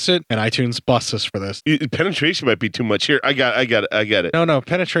explicit, and iTunes busts us for this. Penetration might be too much here. I got it. No,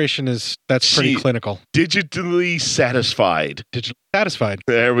 penetration that's pretty clinical. Digitally satisfied. Digitally satisfied.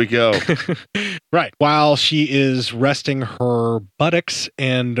 There we go. Right. While she is resting her buttocks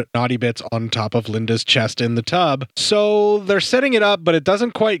and naughty bits on top of Linda's chest in the tub. So they're setting it up, but it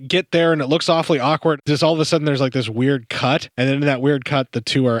doesn't quite get there and it looks awfully awkward. Just all of a sudden there's like this weird cut. And then in that weird cut, the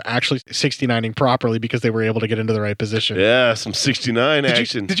two are actually 69ing properly because they were able to get into the right position. Yeah, some 69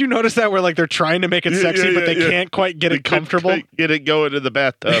 action. Did you notice that where like they're trying to make it sexy, but they can't quite get it comfortable? Get it going in the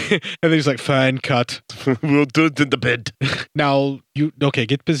bathtub. And then he's like, fine, cut. We'll do it in the bed. Now,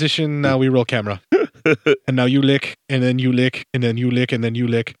 get position. Now we roll camera. And now you lick, and then you lick, and then you lick, and then you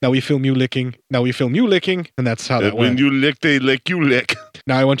lick. Now we film you licking. Now we film you licking, and that's how that went. When you lick, they lick, you lick.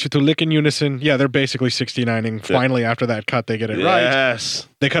 Now I want you to lick in unison. Yeah, they're basically 69ing. Finally, after that cut, they get it right. Yes.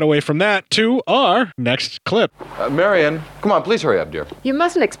 They cut away from that to our next clip. Marion, come on, please hurry up, dear. You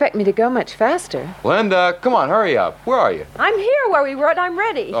mustn't expect me to go much faster. Linda, come on, hurry up. Where are you? I'm here where we were, and I'm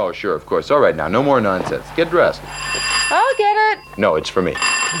ready. Oh, sure, of course. All right, now, no more nonsense. Get dressed. I'll get it. No, it's for me.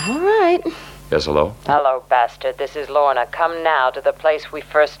 All right. Yes, hello? Hello, bastard. This is Lorna. Come now to the place we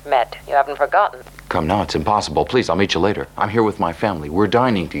first met. You haven't forgotten. Come now, it's impossible. Please, I'll meet you later. I'm here with my family. We're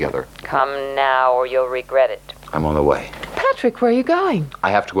dining together. Come now or you'll regret it. I'm on the way. Patrick, where are you going?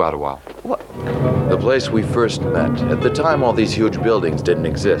 I have to go out a while. What? The place we first met. At the time, all these huge buildings didn't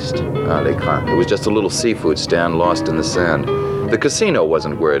exist. They can't. It was just a little seafood stand lost in the sand. The casino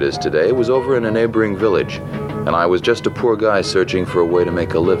wasn't where it is today. It was over in a neighboring village. And I was just a poor guy searching for a way to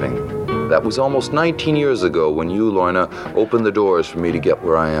make a living. That was almost 19 years ago when you, Lorna, opened the doors for me to get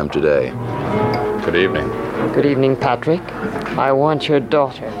where I am today. Good evening. Good evening, Patrick. I want your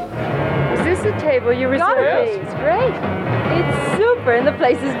daughter. Is this the table you reserved? It's great. It's super, and the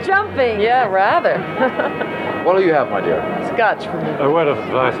place is jumping. Yeah, rather. What do you have, my dear? Scotch for me. A word of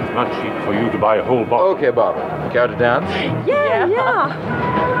advice, it's not cheap for you to buy a whole bottle. Okay, Barbara. Care to dance? Yeah.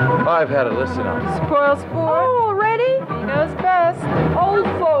 I've had it. Listen up. Spoil sport. Oh, already? He knows best. Old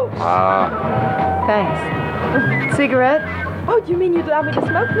folks. Thanks. Cigarette? Oh, you mean you'd allow me to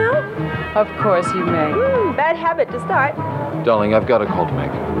smoke now? Of course you may. Bad habit to start. Darling, I've got a call to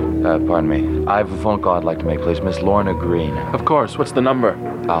make. Pardon me. I have a phone call I'd like to make, please. Miss Lorna Green. Of course. What's the number?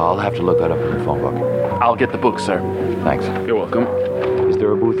 I'll have to look that up in the phone book. I'll get the book, sir. Thanks. You're welcome. Is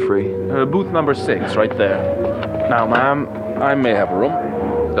there a booth free? Booth number 6, right there. Now, ma'am, I may have a room.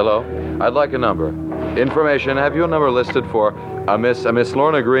 Hello? I'd like a number. Information. Have you a number listed for Miss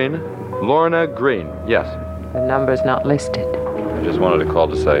Lorna Green? Lorna Green. Yes. The number's not listed. I just wanted to call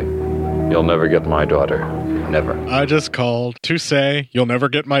to say, you'll never get my daughter. Never. I just called to say, you'll never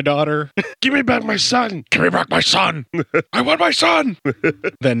get my daughter. Give me back my son. Give me back my son. I want my son.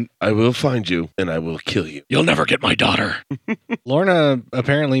 Then I will find you and I will kill you. You'll never get my daughter. Lorna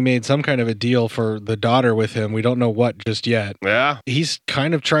apparently made some kind of a deal for the daughter with him. We don't know what just yet. Yeah. He's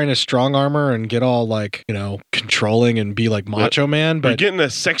kind of trying to strong arm her and get all like, controlling and be like Macho Man. But you're getting a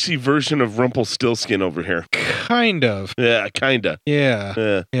sexy version of Rumpelstiltskin over here. Kind of. Yeah, kind of.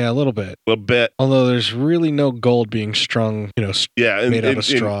 Yeah, a little bit. A little bit. Although there's really no gold being strung, made out of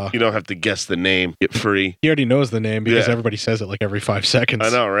straw. You don't have to guess the name. Get free. He already knows the name because everybody says it like every 5 seconds. I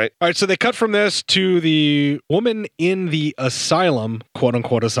know, right? All right, so they cut from this to the woman in the asylum, quote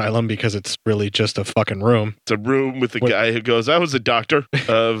unquote asylum, because it's really just a fucking room. It's a room with a guy who goes, I was a doctor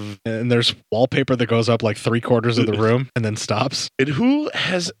of... And there's wallpaper that goes up like 3/4 of the room and then stops. And who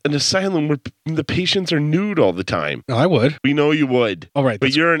has an asylum where the patients are nude all the time? I would. We know you would. All right.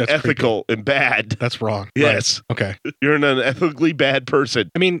 But you're unethical and bad. That's wrong. Yes. Right. Okay. You're an unethically bad person.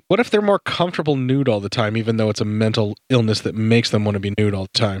 I mean, what if they're more comfortable nude all the time, even though it's a mental illness that makes them want to be nude all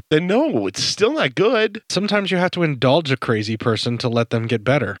the time? Then no, it's still not good. Sometimes you have to indulge a crazy person to let them get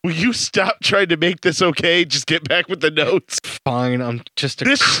better. Will you stop trying to make this okay? Just get back with the notes. Fine, I'm just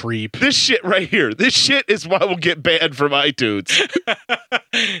a creep. This shit right here. This shit is why we'll get banned from iTunes.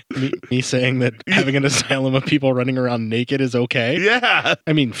 me saying that having an asylum of people running around naked is okay? Yeah.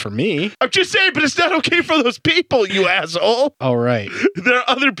 I mean, for me. I'm just saying, but it's not okay for those people, you asshole. All right. There are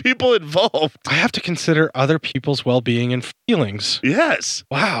other people involved. I have to consider other people's well-being and feelings. Yes.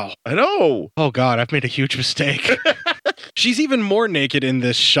 Wow. I know. Oh, God, I've made a huge mistake. She's even more naked in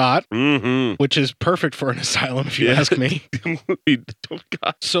this shot, which is perfect for an asylum, if you ask me.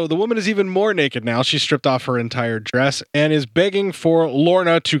 So the woman is even more naked now. She's stripped off her entire dress and is begging for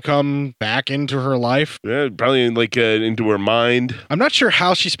Lorna to come back into her life. Yeah, probably into her mind. I'm not sure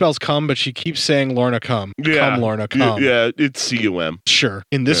how she spells come, but she keeps saying Lorna come. Yeah. Come, Lorna, come. Yeah, it's C-U-M. Sure.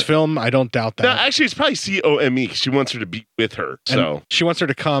 In this film, I don't doubt that. No, actually, it's probably C-O-M-E. She wants her to be with her. So and she wants her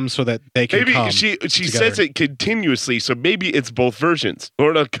to come so that they can come. Maybe she says it continuously, so maybe it's both versions.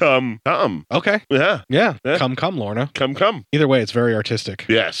 Lorna, come. Okay. Yeah. Come, Lorna. Come. Either way, it's very artistic.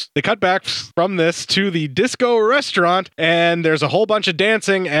 Yes. They cut back from this to the disco restaurant, and there's a whole bunch of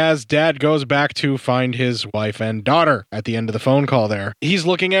dancing as Dad goes back to find his wife and daughter at the end of the phone call there. He's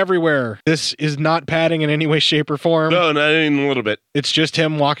looking everywhere. This is not padding in any way, shape, or form. No, not even a little bit. It's just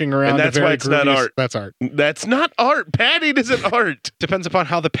him walking around. And that's why it's not art. That's art. That's not art. Padding isn't art. Depends upon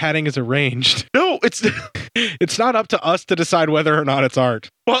how the padding is arranged. No, it's not up to us to decide whether or not it's art.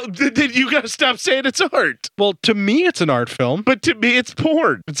 Well, then you gotta stop saying it's art. Well, to me, it's an art film. But to me, it's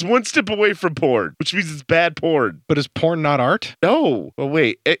porn. It's one step away from porn, which means it's bad porn. But is porn not art? No. Well,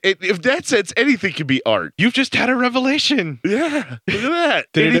 wait. If that sense, anything can be art. You've just had a revelation. Yeah. Look at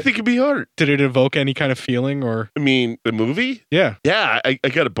that. Anything can be art. Did it evoke any kind of feeling or? I mean, the movie? Yeah. Yeah, I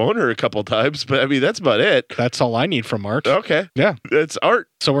got a boner a couple times, but I mean, that's about it. That's all I need from art. Okay. Yeah. It's art.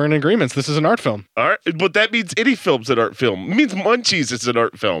 So we're in agreement. This is an art film. Art? But that means any film's an art film. It means Munchies is an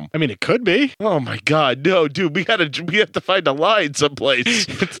art film. I mean, it could be. Oh my God. No, dude, we have to find a line someplace.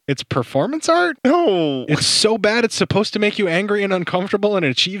 It's performance art? No. It's so bad it's supposed to make you angry and uncomfortable and it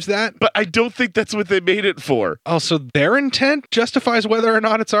achieves that? But I don't think that's what they made it for. Oh, so their intent justifies whether or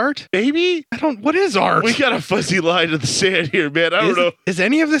not it's art? Maybe? What is art? We got a fuzzy line in the sand here, man. I don't know. Is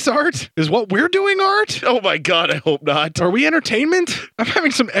any of this art? Is what we're doing art? Oh my God, I hope not. Are we entertainment? I'm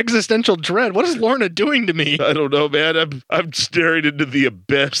having some existential dread. What is Lorna doing to me? I don't know, man. I'm staring into the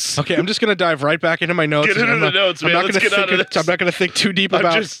abyss. Okay, I'm just going to dive right back into my notes. Get into the notes, man. Let's get out of this. I'm not going to think too deep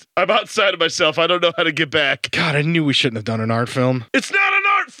about it. I'm outside of myself. I don't know how to get back. God, I knew we shouldn't have done an art film. It's not an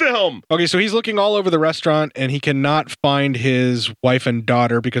art film. Okay, so he's looking all over the restaurant and he cannot find his wife and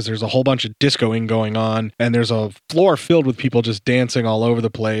daughter because there's a whole bunch of discoing going on and there's a floor filled with people just dancing all over the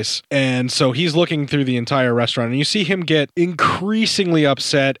place. And so he's looking through the entire restaurant and you see him get increasingly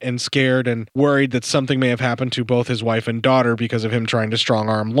upset and scared and worried that something may have happened to both his wife and daughter because of him trying to strong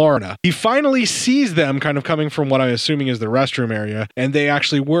arm Lorna. He finally sees them kind of coming from what I'm assuming is the restroom area, and they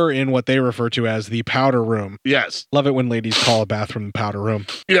actually were in what they refer to as the powder room. Yes. Love it when ladies call a bathroom the powder room.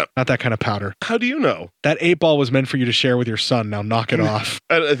 Yeah. Not that kind of powder. How do you know? That 8-ball was meant for you to share with your son. Now knock it off.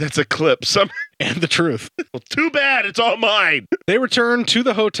 That's a clip. And the truth. Well, too bad. It's all mine. They return to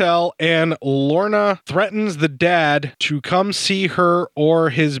the hotel, and Lorna threatens the dad to come see her or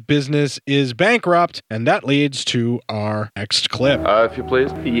his business is bankrupt, and that leads to our next clip. If you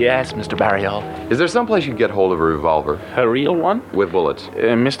please. Yes, Mr. Barriol. Is there someplace you can get hold of a revolver? A real one? With bullets.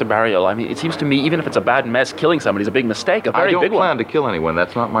 Mr. Barriol, I mean, it seems to me, even if it's a bad mess, killing somebody's a big mistake, a very big one. I don't plan to kill anyone.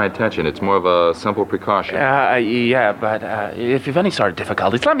 That's not my intention. It's more of a simple precaution. Yeah, but if you've any sort of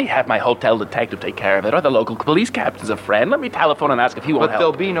difficulties, let me have my hotel detective take care of it, or the local police captain's a friend. Let me telephone and ask if he won't help. But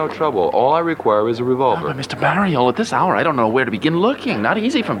there'll be no trouble. All I require is a revolver. But Mr. Barriol, at this hour, I don't know where to begin looking. Not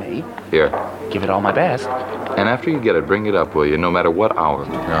easy for me. Here. Give it all my best. And after you get it, bring it up, will you? No matter what hour.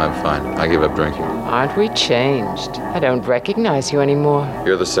 No, I'm fine. I give up drinking. Aren't we changed? I don't recognize you anymore.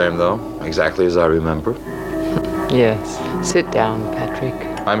 You're the same, though. Exactly as I remember. Yes. Sit down, Patrick.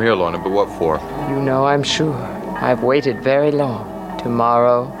 I'm here, Lorna, but what for? You know, I'm sure. I've waited very long.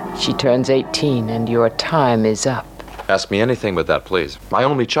 Tomorrow, she turns 18, and your time is up. Ask me anything but that, please. My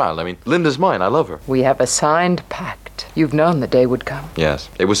only child. I mean, Linda's mine. I love her. We have a signed pact. You've known the day would come. Yes.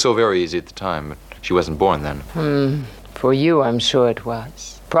 It was so very easy at the time, but she wasn't born then. For you, I'm sure it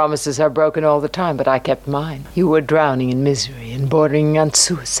was. Promises are broken all the time, but I kept mine. You were drowning in misery and bordering on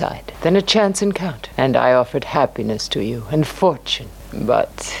suicide. Then a chance encounter, and I offered happiness to you and fortune.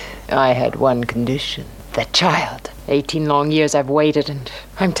 But I had one condition. The child. 18 long years I've waited, and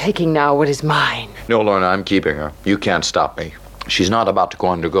I'm taking now what is mine. No, Lorna, I'm keeping her. You can't stop me. She's not about to go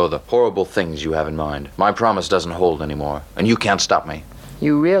undergo the horrible things you have in mind. My promise doesn't hold anymore, and you can't stop me.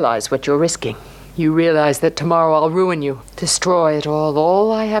 You realize what you're risking. You realize that tomorrow I'll ruin you, destroy it all.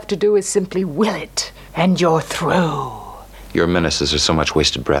 All I have to do is simply will it, and you're through. Your menaces are so much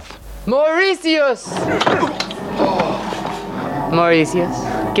wasted breath. Mauritius! Mauritius,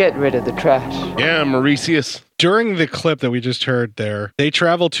 get rid of the trash. Yeah, Mauritius. During the clip that we just heard there, they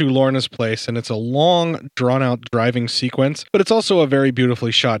travel to Lorna's place, and it's a long, drawn-out driving sequence, but it's also a very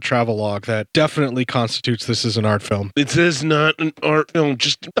beautifully shot travelogue that definitely constitutes this as an art film. It is not an art film,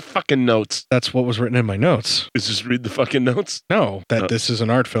 just the fucking notes. That's what was written in my notes. Is just read the fucking notes? No, that this is an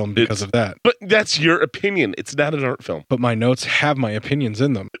art film because of that. But that's your opinion. It's not an art film. But my notes have my opinions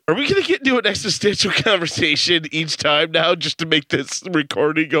in them. Are we going to get into an existential conversation each time now just to make this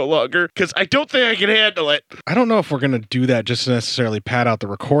recording go longer? Because I don't think I can handle it. I don't know if we're going to do that just to necessarily pad out the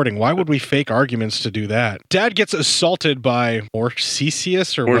recording. Why would we fake arguments to do that? Dad gets assaulted by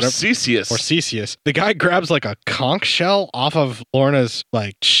Orcesius or whatever. Orcesius. The guy grabs like a conch shell off of Lorna's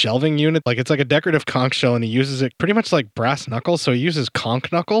like shelving unit. Like it's like a decorative conch shell, and he uses it pretty much like brass knuckles. So he uses conch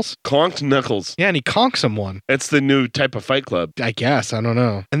knuckles. Conch knuckles. Yeah, and he conks him one. That's the new type of Fight Club. I guess. I don't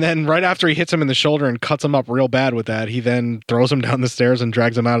know. And then right after he hits him in the shoulder and cuts him up real bad with that, he then throws him down the stairs and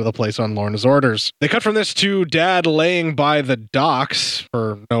drags him out of the place on Lorna's orders. They cut from this to Dad laying by the docks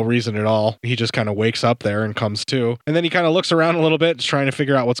for no reason at all. He just kind of wakes up there and comes to. And then he kind of looks around a little bit, trying to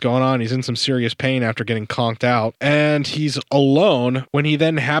figure out what's going on. He's in some serious pain after getting conked out. And he's alone when he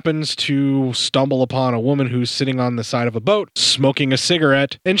then happens to stumble upon a woman who's sitting on the side of a boat, smoking a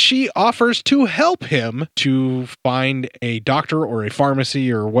cigarette. And she offers to help him to find a doctor or a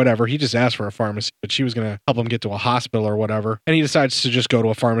pharmacy or whatever. He just asked for a pharmacy, but she was going to help him get to a hospital or whatever. And he decides to just go to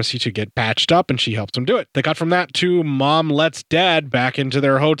a pharmacy to get patched up, and she helps him do it. They got from that to Mom lets Dad back into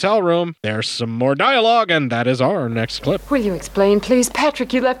their hotel room. There's some more dialogue, and that is our next clip. Will you explain, please?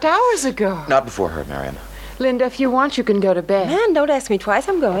 Patrick, you left hours ago. Not before her, Marion. Linda, if you want, you can go to bed. Man, don't ask me twice.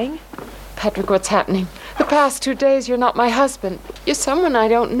 I'm going. Patrick, what's happening? The past 2 days, you're not my husband. You're someone I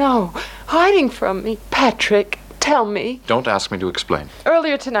don't know. Hiding from me. Patrick, tell me. Don't ask me to explain.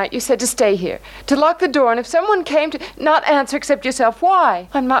 Earlier tonight, you said to stay here, to lock the door, and if someone came to not answer except yourself, why?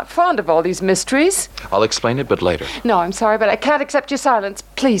 I'm not fond of all these mysteries. I'll explain it, but later. No, I'm sorry, but I can't accept your silence.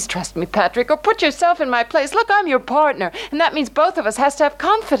 Please trust me, Patrick, or put yourself in my place. Look, I'm your partner, and that means both of us has to have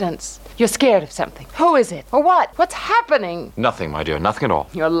confidence. You're scared of something. Who is it? Or what? What's happening? Nothing, my dear, nothing at all.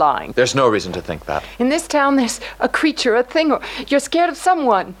 You're lying. There's no reason to think that. In this town, there's a creature, a thing, or you're scared of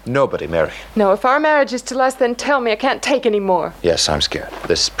someone. Nobody, Mary. No, if our marriage is to last, then tell me. I can't take any more. Yes, I'm scared.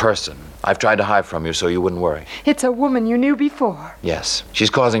 This person. I've tried to hide from you so you wouldn't worry. It's a woman you knew before. Yes, she's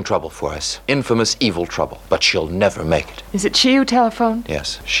causing trouble for us. Infamous evil trouble. But she'll never make it. Is it she who telephoned?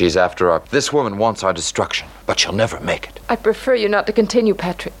 Yes, she's after our... This woman wants our destruction, but she'll never make it. I prefer you not to continue,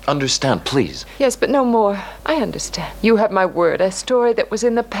 Patrick. Understand, please. Yes, but no more. I understand. You have my word. A story that was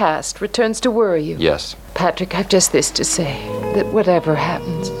in the past returns to worry you. Yes. Patrick, I've just this to say. That whatever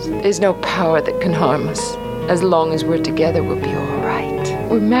happens, there's no power that can harm us. As long as we're together, we'll be all right.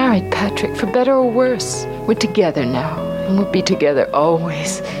 We're married, Patrick, for better or worse. We're together now. And we'll be together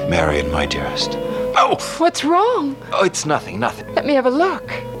always. Marion, my dearest. Oh! What's wrong? Oh, it's nothing. Let me have a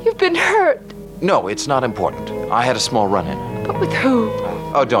look. You've been hurt. No, it's not important. I had a small run-in. But with who?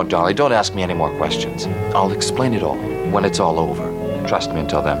 Oh, don't, Dolly. Don't ask me any more questions. I'll explain it all when it's all over. Trust me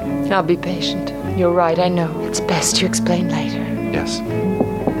until then. I'll be patient. You're right, I know. It's best you explain later. Yes.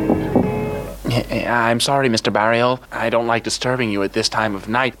 I'm sorry, Mr. Barrio. I don't like disturbing you at this time of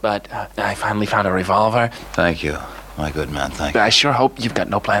night, but I finally found a revolver. Thank you, my good man, thank you. I sure hope you've got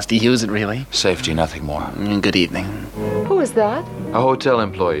no plans to use it, really. Safety, nothing more. Good evening. Who is that? A hotel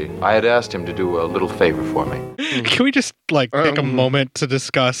employee. I had asked him to do a little favor for me. Can we just take a moment to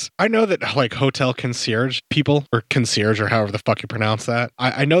discuss? I know that hotel concierge people, or concierge, or however the fuck you pronounce that.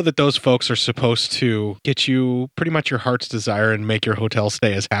 I know that those folks are supposed to get you pretty much your heart's desire and make your hotel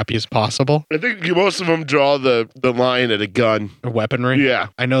stay as happy as possible. I think most of them draw the line at a gun. Or weaponry. Yeah.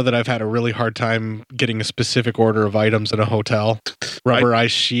 I know that I've had a really hard time getting a specific order of items in a hotel. Rubberized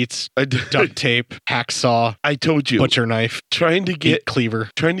sheets, duct tape, hacksaw. I told you. Butcher knife. Trying to get cleaver.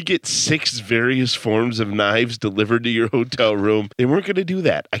 Trying to get 6 various forms of knives delivered to your hotel room. They weren't going to do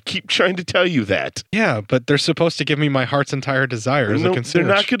that. I keep trying to tell you that. Yeah, but they're supposed to give me my heart's entire desire as a concierge.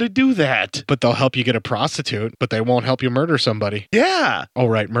 They're not going to do that. But they'll help you get a prostitute, but they won't help you murder somebody. Yeah. Oh,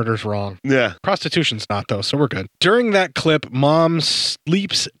 right. Murder's wrong. Yeah. Prostitution's not, though, so we're good. During that clip, Mom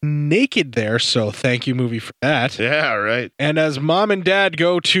sleeps naked there, so thank you, movie, for that. Yeah, right. And as Mom and Dad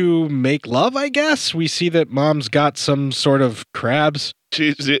go to make love, I guess, we see that Mom's got some sort of crabs.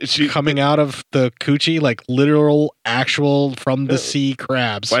 She coming out of the coochie, like literal, actual from the sea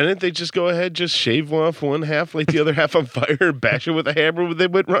crabs. Why didn't they just go ahead, just shave off one half, light the other half on fire, and bash it with a hammer when they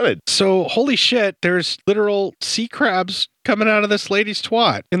went running? So, holy shit, there's literal sea crabs coming out of this lady's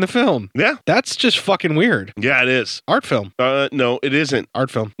twat in the film. Yeah. That's just fucking weird. Yeah, it is. Art film. No, it isn't.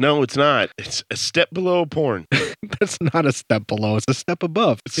 Art film. No, it's not. It's a step below porn. That's not a step below. It's a step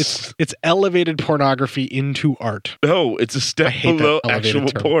above. It's elevated pornography into art. No, it's a step below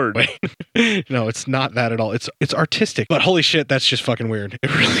actual porn. No, it's not that at all. It's artistic. But holy shit, that's just fucking weird. It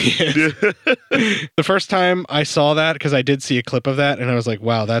really is. The first time I saw that, because I did see a clip of that, and I was like,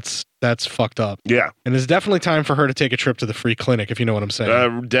 wow, that's fucked up. Yeah. And it's definitely time for her to take a trip to the free clinic, if you know what I'm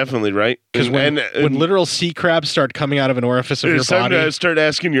saying. Definitely, right? Because when literal sea crabs start coming out of an orifice of your body... It's time to start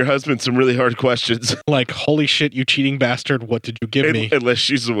asking your husband some really hard questions. Like, holy shit, you cheating bastard, what did you give me? Unless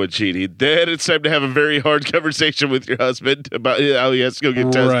she's the one cheating. Then it's time to have a very hard conversation with your husband about how he has to go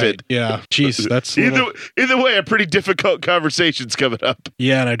get tested. Yeah. Jeez, that's... Either way, a pretty difficult conversation's coming up.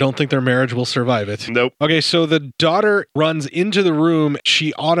 Yeah, and I don't think their marriage will survive it. Nope. Okay, so the daughter runs into the room.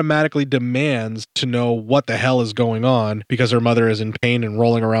 She automatically demands to know what the hell is going on because her mother is in pain and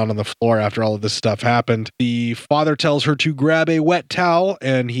rolling around on the floor after all of this stuff happened. The father tells her to grab a wet towel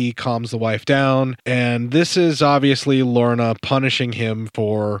and he calms the wife down. And this is obviously Lorna punishing him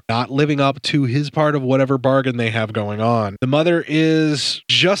for not living up to his part of whatever bargain they have going on. The mother is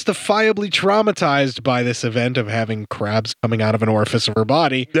justifiably traumatized by this event of having crabs coming out of an orifice of her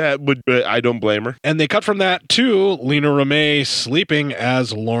body. I don't blame her. And they cut from that to Lena Ramay sleeping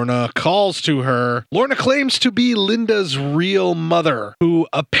as Lorna calls to her. Lorna claims to be Linda's real mother, who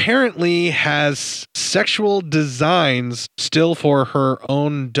apparently has sexual designs still for her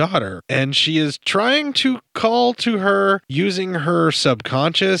own daughter. And she is trying to call to her using her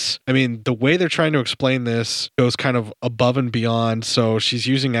subconscious. I mean, the way they're trying to explain this goes kind of above and beyond. So she's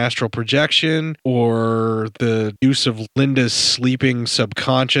using astral projection or the use of Linda's sleeping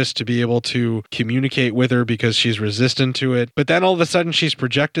subconscious to be able to communicate with her because she's resistant to it. But then all of a sudden she's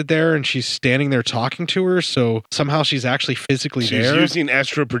projected there and she's standing there talking to her. So somehow she's actually physically there. She's using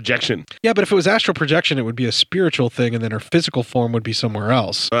astral projection. Yeah, but if it was astral projection, it would be a spiritual thing and then her physical form would be somewhere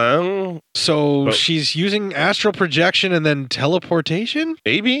else. So she's using astral projection and then teleportation?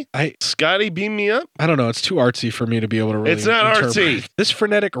 Maybe. Scotty, beam me up? I don't know. It's too artsy for me to be able to really It's not interpret. artsy. This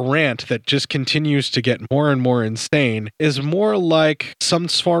frenetic rant that just continues to get more and more insane is more like some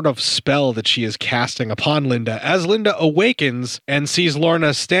sort of spell that she is casting upon Linda. As Linda awakens and sees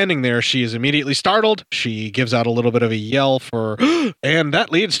Lorna standing there, she is immediately startled. She gives out a little bit of a yell for, and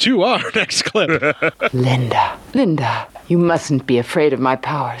that leads to our next clip. Linda, you mustn't be afraid of my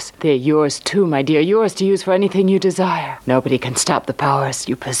powers. They're yours too, my dear, yours to use for anything you desire. Nobody can stop the powers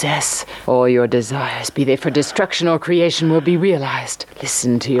you possess. All your desires, be they for destruction or creation, will be realized.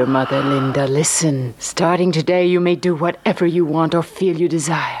 Listen to your mother, Linda, listen. Starting today, you may do whatever you want or feel you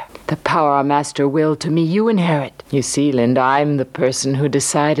desire. The power our master willed to me, you inherit. You see, Linda, I'm the person who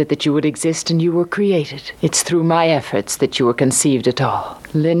decided that you would exist and you were created. It's through my efforts that you were conceived at all.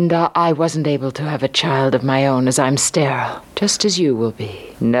 Linda, I wasn't able to have a child of my own as I'm sterile, just as you will be.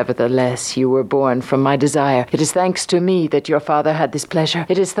 Nevertheless, you were born from my desire. It is thanks to me that your father had this pleasure.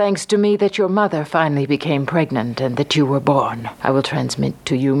 It is thanks to me that your mother finally became pregnant and that you were born. I will transmit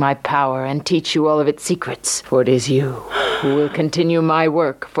to you my power and teach you all of its secrets, for it is you who will continue my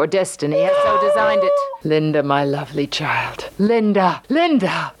work, for destiny has so designed it. Linda, my lovely child. Linda,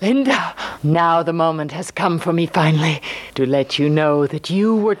 Linda, Linda. Now the moment has come for me finally to let you know that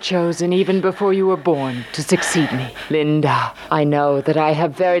you were chosen even before you were born to succeed me. Linda, I know that I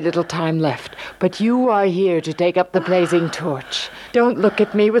have very little time left, but you are here to take up the blazing torch. Don't look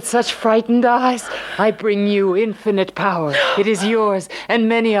at me with such frightened eyes. I bring you infinite power. It is yours, and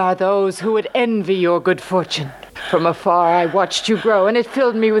many are those who would envy your good fortune. From afar I watched you grow, and it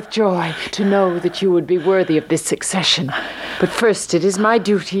filled me with joy to know that you would be worthy of this succession. But first it is my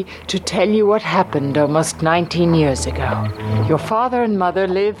duty to tell you what happened almost 19 years ago. Your father and mother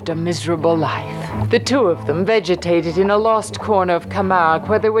lived a miserable life. The two of them vegetated in a lost corner of Camargue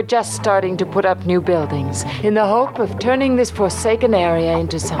where they were just starting to put up new buildings, in the hope of turning this forsaken area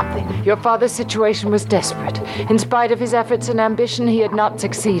into something. Your father's situation was desperate. In spite of his efforts and ambition, he had not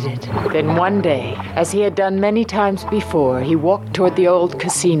succeeded. Then one day, as he had done many times before, he walked toward the old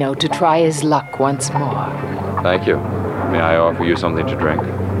casino to try his luck once more. Thank you. May I offer you something to drink?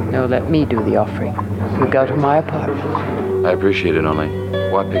 No, let me do the offering. You go to my apartment. I appreciate it, only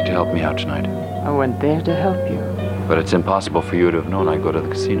why pick to help me out tonight? I went there to help you. But it's impossible for you to have known I'd go to the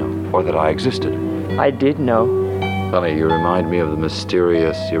casino, or that I existed. I did know. Funny, you remind me of the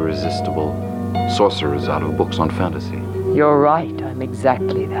mysterious, irresistible sorcerers out of books on fantasy. You're right, I'm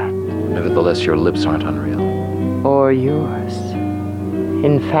exactly that. Nevertheless, your lips aren't unreal. Or yours.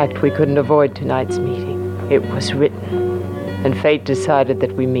 In fact, we couldn't avoid tonight's meeting. It was written. And fate decided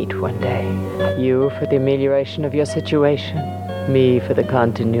that we meet one day. You for the amelioration of your situation, me for the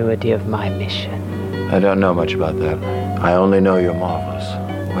continuity of my mission. I don't know much about that. I only know you're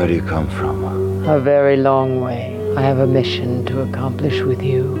marvelous. Where do you come from? A very long way. I have a mission to accomplish with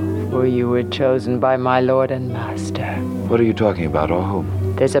you, for you were chosen by my lord and master. What are you talking about, or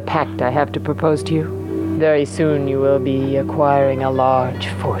whom? There's a pact I have to propose to you. Very soon you will be acquiring a large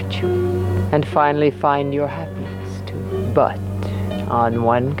fortune, and finally find your happiness too. But on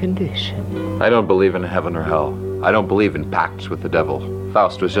one condition. I don't believe in heaven or hell. I don't believe in pacts with the devil.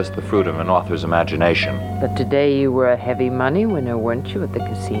 Faust was just the fruit of an author's imagination. But today you were a heavy money winner, weren't you, at the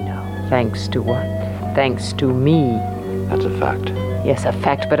casino? Thanks to what? Thanks to me. That's a fact. Yes, a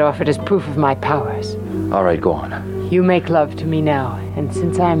fact, but offered as proof of my powers. All right, go on. You make love to me now, and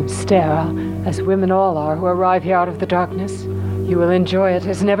since I'm sterile, as women all are who arrive here out of the darkness, you will enjoy it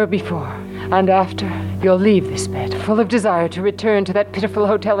as never before. And after, you'll leave this bed, full of desire to return to that pitiful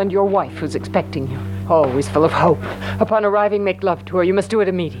hotel and your wife who's expecting you. Always full of hope. Upon arriving, make love to her. You must do it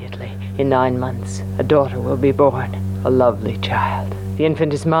immediately. In 9 months, a daughter will be born. A lovely child. The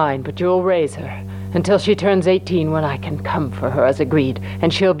infant is mine, but you'll raise her until she turns 18 when I can come for her as agreed,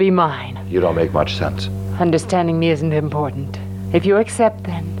 and she'll be mine. You don't make much sense. Understanding me isn't important. If you accept,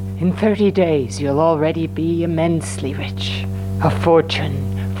 then, in 30 days, you'll already be immensely rich. A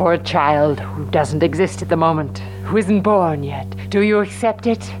fortune for a child who doesn't exist at the moment, who isn't born yet. Do you accept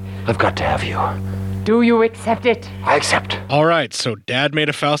it? I've got to have you. Do you accept it? I accept. All right, so Dad made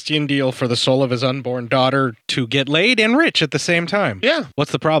a Faustian deal for the soul of his unborn daughter to get laid and rich at the same time. Yeah.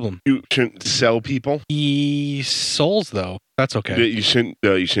 What's the problem? You shouldn't sell people. Souls, though. That's okay. You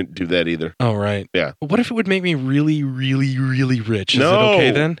shouldn't do that either. Oh, right. Yeah. What if it would make me really, really, really rich? Is No. it okay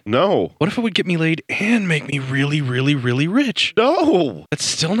then? No. What if it would get me laid and make me really, really, really rich? No. That's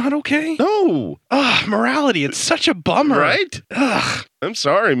still not okay? No. Ugh, morality. It's such a bummer. Right? Ugh. I'm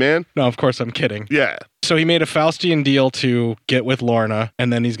sorry, man. No, of course I'm kidding. Yeah. So he made a Faustian deal to get with Lorna,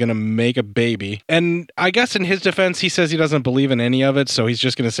 and then he's going to make a baby. And I guess in his defense, he says he doesn't believe in any of it, so he's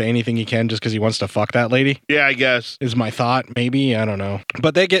just going to say anything he can just because he wants to fuck that lady. Yeah, I guess. Is my thought, maybe? I don't know.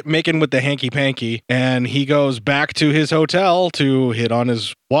 But they get making with the hanky-panky, and he goes back to his hotel to hit on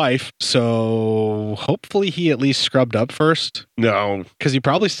his wife. So hopefully he at least scrubbed up first. No. Because he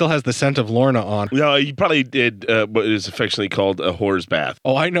probably still has the scent of Lorna on. No, he probably did what is affectionately called a whore's bath.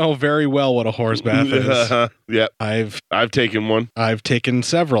 Oh, I know very well what a whore's bath is. Yeah. I've taken one. I've taken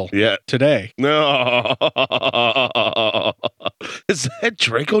several. Yeah. Today. No. Is that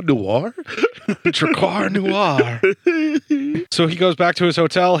Draco Noir? Dracar Noir. So he goes back to his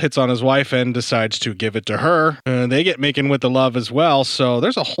hotel, hits on his wife, and decides to give it to her. They get making with the love as well, so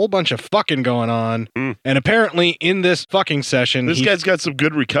there's a whole bunch of fucking going on. And apparently in this fucking session... This guy's got some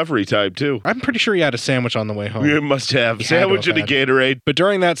good recovery time, too. I'm pretty sure he had a sandwich on the way home. You must have. Sandwich and a Gatorade. But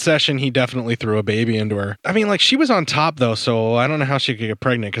during that session, he definitely threw a baby into her. I mean, like, she was on top, though, so I don't know how she could get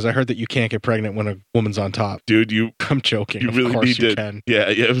pregnant, because I heard that you can't get pregnant when a woman's on top. Dude, I'm joking. You Of really course need you to... can.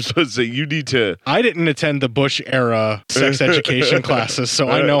 Yeah, I was supposed to say, you need to... I didn't attend the Bush-era sex education classes, so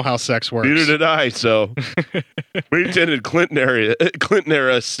I know how sex works. Neither did I, so... We attended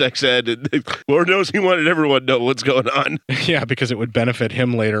Clinton-era sex ed, and Lord knows he wanted everyone to know what's going on. Yeah, because it would benefit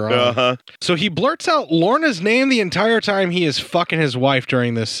him later on. Uh-huh. So he blurts out Lorna's name the entire time he is fucking his wife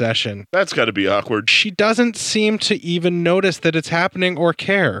during this session. That's got to be awkward. She doesn't seem to even notice that it's happening or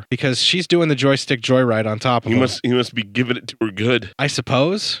care, because she's doing the joystick joyride on top of him. He must be giving it to her good. I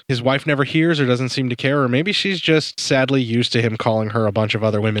suppose. His wife never hears or doesn't seem to care, or maybe she's just sadly used to him calling her a bunch of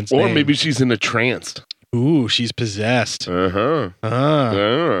other women's names. Or maybe she's in a trance. Ooh, she's possessed. Or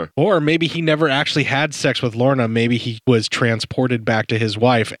maybe he never actually had sex with Lorna. Maybe he was transported back to his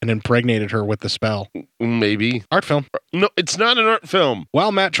wife and impregnated her with the spell. Maybe. Art film. No, it's not an art film.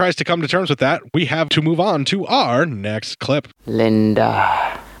 While Matt tries to come to terms with that, we have to move on to our next clip.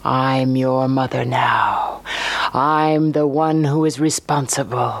 Linda, I'm your mother now. I'm the one who is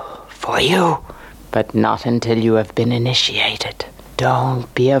responsible for you, but not until you have been initiated.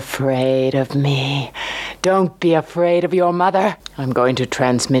 Don't be afraid of me. Don't be afraid of your mother. I'm going to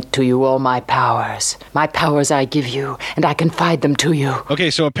transmit to you all my powers. My powers I give you, and I confide them to you. Okay,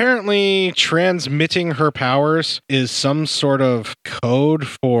 so apparently transmitting her powers is some sort of code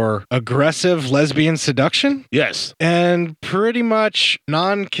for aggressive lesbian seduction? Yes. And pretty much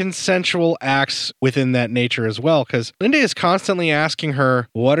non-consensual acts within that nature as well, because Linda is constantly asking her,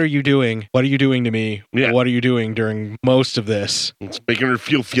 what are you doing? What are you doing to me? Yeah. What are you doing during most of this? It's making her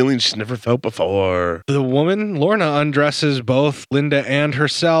feel feelings she's never felt before. The woman, Lorna, undresses both Linda and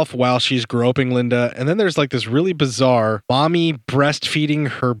herself while she's groping Linda. And then there's like this really bizarre mommy breastfeeding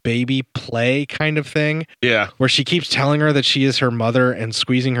her baby play kind of thing. Yeah. Where she keeps telling her that she is her mother and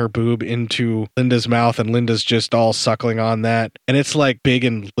squeezing her boob into Linda's mouth, and Linda's just all suckling on that. And it's like big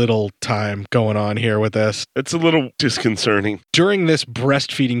and little time going on here with this. It's a little disconcerting. During this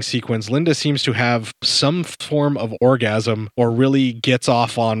breastfeeding sequence, Linda seems to have some form of orgasm or really gets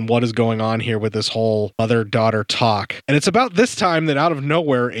off on what is going on here with this whole mother-daughter talk. And it's about this time that out of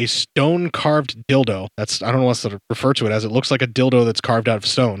nowhere, a stone-carved dildo, I don't know what to refer to it as, it looks like a dildo that's carved out of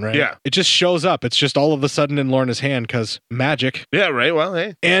stone, right? Yeah. It just shows up. It's just all of a sudden in Lorna's hand because magic. Yeah, right. Well,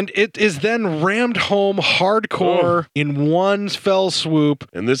 hey. And it is then rammed home hardcore in one fell swoop.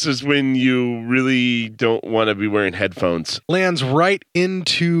 And this is when you really don't want to be wearing headphones. Lands right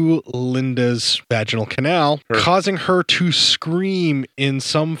into Linda's vaginal canal, causing her to scream in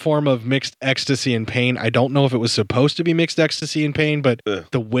some form of mixed ecstasy and pain. I don't know if it was supposed to be mixed ecstasy and pain, but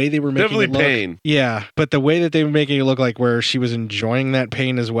the way they were making Definitely it look, pain. Yeah, but the way that they were making it look like where she was enjoying that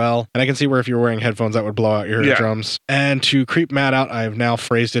pain as well. And I can see where if you were wearing headphones, that would blow out your eardrums. And to creep Matt out, I have now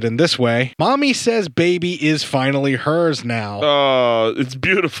phrased it in this way. Mommy says baby is finally hers now. Oh, it's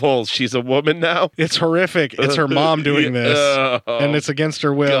beautiful. She's a woman now. It's horrific. It's her mom doing this. And it's against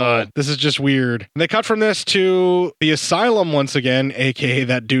her will. God. This is just weird. And they cut from this to the asylum once again, aka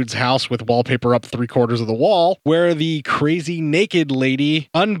that dude's house with wallpaper up 3/4 of the wall, where the crazy naked lady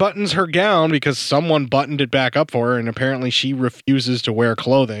unbuttons her gown because someone buttoned it back up for her, and apparently she refuses to wear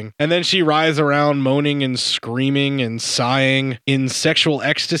clothing. And then she writhes around moaning and screaming and sighing in sexual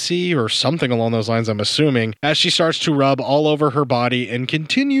ecstasy or something along those lines, I'm assuming, as she starts to rub all over her body and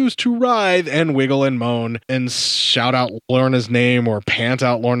continues to writhe and wiggle and moan and shout out Lorna's name or pant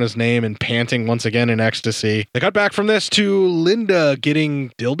out Lorna's name and panting once again in ecstasy. They got back from this to Linda getting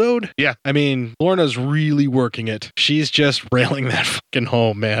dildoed. Yeah. I mean, Lorna's really working it. She's just railing that fucking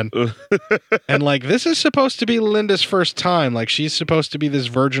home, man. And like, this is supposed to be Linda's first time. Like, she's supposed to be this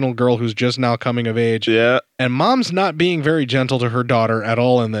virginal girl who's just now coming of age. Yeah. And mom's not being very gentle to her daughter at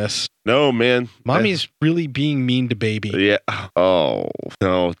all in this. No, man. Mommy's really being mean to baby. Yeah. Oh,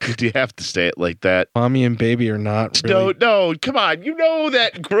 no. Did you have to say it like that? Mommy and baby are not really... No, come on. You know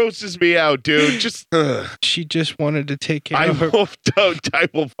that grosses me out, dude. Just... She just wanted to take care of her. I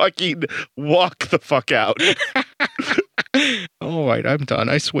will fucking walk the fuck out. All right, I'm done.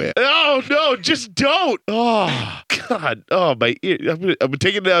 I swear. Oh no, just don't. Oh God. Oh my ear. I'm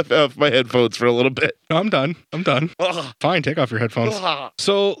taking it off my headphones for a little bit. No, I'm done. Fine, take off your headphones.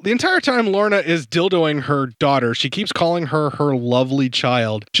 So the entire time Lorna is dildoing her daughter, she keeps calling her lovely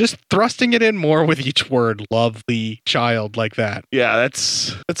child, just thrusting it in more with each word, lovely child, like that. Yeah,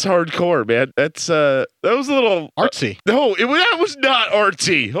 that's hardcore, man. That was a little artsy. No, that was not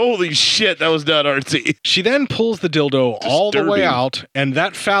artsy. Holy shit, that was not artsy. She then pulls the dildo all the way out, and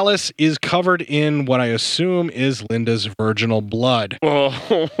that phallus is covered in what I assume is Linda's virginal blood.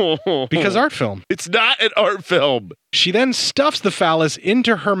 Oh. Because art film. It's not an art film. She then stuffs the phallus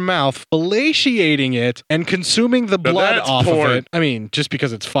into her mouth, fellatiating it and consuming the blood off of it. I mean, just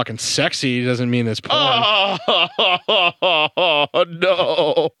because it's fucking sexy doesn't mean it's porn. Oh,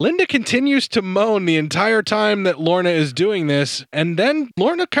 no. Linda continues to moan the entire time that Lorna is doing this, and then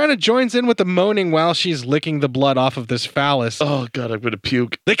Lorna kind of joins in with the moaning while she's licking the blood off of this phallus. Oh, God, I'm going to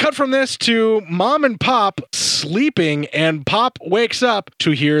puke. They cut from this to Mom and Pop sleeping, and Pop wakes up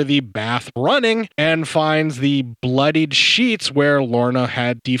to hear the bath running and finds the bloodied sheets where Lorna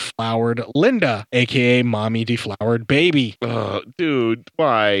had deflowered Linda, aka Mommy Deflowered Baby. Oh, dude,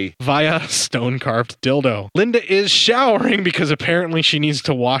 why? Via stone-carved dildo. Linda is showering because apparently she needs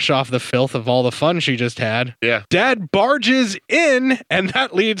to wash off the filth of all the fun she just had. Yeah. Dad barges in, and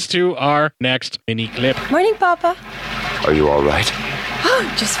that leads to our next mini clip. Morning, Papa. Are you all right?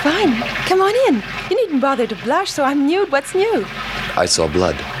 Oh, just fine. Come on in. You needn't bother to blush, so I'm nude. What's new? I saw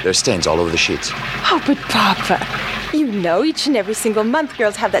blood. There's stains all over the sheets. Oh, but Papa, you know each and every single month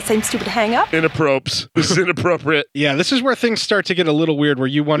girls have that same stupid hang-up. Inappropriate. This is inappropriate. Yeah, this is where things start to get a little weird, where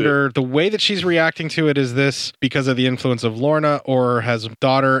you wonder the way that she's reacting to it, is this because of the influence of Lorna, or has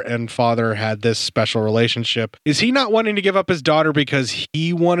daughter and father had this special relationship? Is he not wanting to give up his daughter because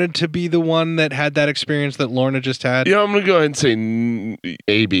he wanted to be the one that had that experience that Lorna just had? Yeah, I'm going to go ahead and say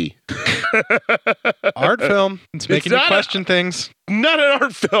AB. Art film. It's making you question things. Not an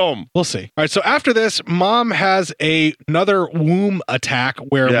art film. We'll see. All right, so after this, Mom has another womb attack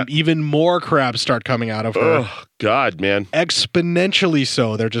where even more crabs start coming out of her. Oh, God, man. Exponentially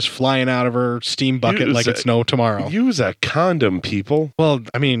so. They're just flying out of her steam bucket like it's no tomorrow. Use a condom, people. Well,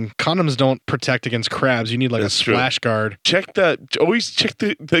 I mean, condoms don't protect against crabs. You need like a splash guard. Always check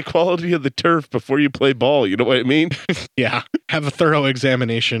the quality of the turf before you play ball. You know what I mean? Yeah. Have a thorough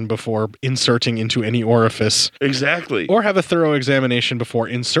examination before inserting into any orifice. Exactly. Or have a thorough examination before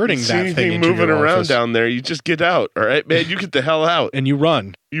inserting that thing into moving your around orifice. down there, you just get out. All right, man, you get the hell out. And you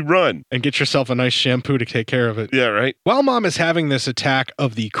run. You run. And get yourself a nice shampoo to take care of it. Yeah, right. While Mom is having this attack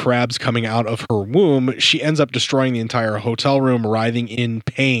of the crabs coming out of her womb, she ends up destroying the entire hotel room, writhing in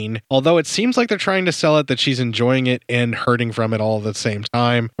pain. Although it seems like they're trying to sell it that she's enjoying it and hurting from it all at the same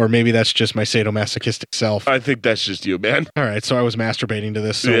time. Or maybe that's just my sadomasochistic self. I think that's just you, man. All right, so I was masturbating to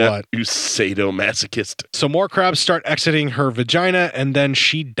this, so what? You sadomasochist. So more crabs start exiting her vagina, and then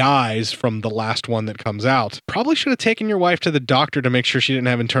she dies from the last one that comes out. Probably should have taken your wife to the doctor to make sure she didn't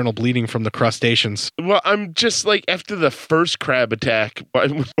have internal bleeding from the crustaceans. Well, I'm just like, after the first crab attack, why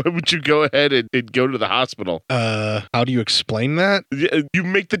would you go ahead and go to the hospital? How do you explain that? You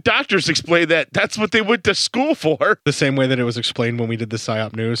make the doctors explain that. That's what they went to school for. The same way that it was explained when we did the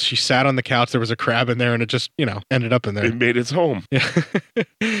PSYOP news. She sat on the couch, there was a crab in there, and it just, ended up in there. It made its home. Yeah.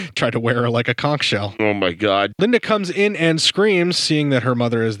 Tried to wear her like a conch shell. Oh my God. Linda comes in and screams, seeing that her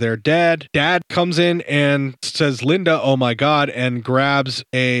mother is there dead. Dad comes in and says, Linda, oh my God, and grabs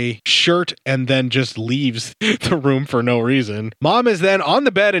a shirt and then just leaves the room for no reason. Mom is then on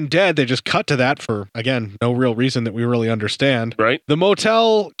the bed and dead. They just cut to that for, again, no real reason that we really understand. Right. The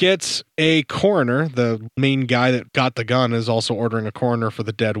motel gets a coroner. The main guy that got the gun is also ordering a coroner for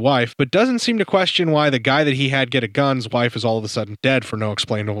the dead wife, but doesn't seem to question why the guy that he had get a gun's wife is all of a sudden dead for no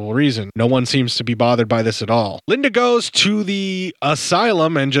explainable reason. No one seems to be bothered by this at all. Linda goes to the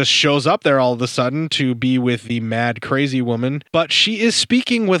asylum and just shows up there all of a sudden to be with the mad crazy woman, but she is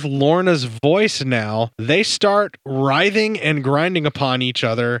speaking with Lorna's voice now. They start writhing and grinding upon each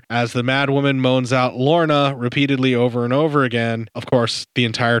other as the mad woman moans out Lorna repeatedly over and over again. Of course, the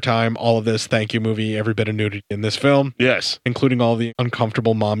entire time, all of this thank you movie, every bit of nudity in this film. Yes. Including all the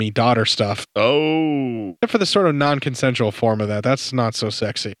uncomfortable mommy-daughter stuff. Oh. Except for the sort of non-consensual form of that. That's not so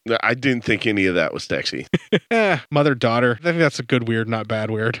sexy. I didn't think any of that was sexy. Mother-daughter. I think that's a good weird, not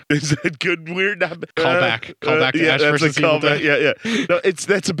bad weird. Is that good weird? Not Callback to yeah, Ash that's versus a Evil callback. Dead. Yeah. No,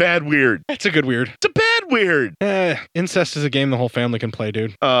 that's a bad weird. That's a good weird. It's a bad weird. Incest is a game the whole family can play,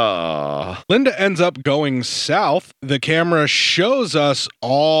 dude. Linda ends up going south. The camera shows us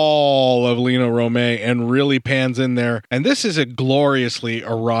all of Lena Romay and really pans in there. And this is a gloriously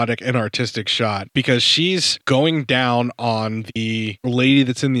erotic and artistic shot because she's going down on the lady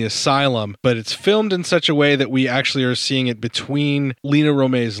that's in the asylum, but it's filmed in such a way that we actually are seeing it between Lena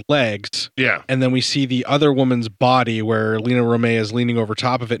Romay's legs. Yeah. And then we see the other woman's body where Lena Romay is leaning over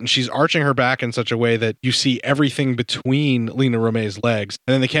top of it, and she's arching her back in such a way that you see everything between Lena Romay's legs.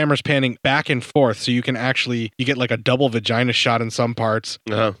 And then the camera's panning back and forth, so you get like a double vagina shot in some parts,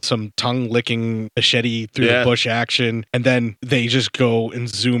 some tongue licking machete through the bush action, and then they just go and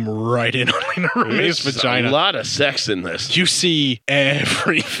zoom right in on Lena Romay's There's vagina. a lot of sex in this. You see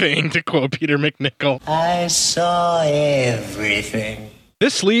everything, to quote Peter McNichol. I saw everything.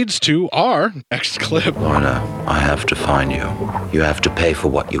 This leads to our next clip. Lorna, I have to find you. You have to pay for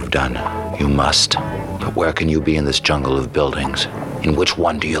what you've done. You must. But where can you be in this jungle of buildings? In which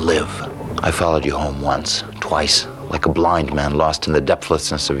one do you live? I followed you home once, twice, like a blind man lost in the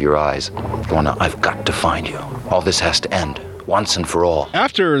depthlessness of your eyes. Lorna, I've got to find you. All this has to end. Once and for all.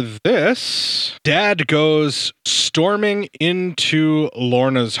 After this, Dad goes storming into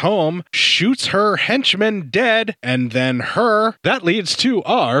Lorna's home, shoots her henchman dead, and then her. That leads to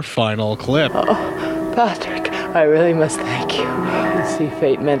our final clip. Patrick, I really must thank you. To see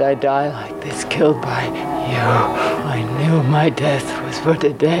fate meant I die like this, killed by you. I knew my death was for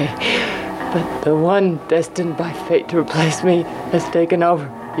today, but the one destined by fate to replace me has taken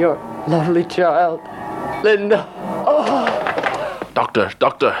over. Your lovely child, Linda.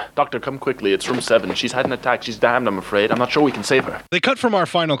 Doctor, come quickly. It's room 7. She's had an attack. She's damned, I'm afraid. I'm not sure we can save her. They cut from our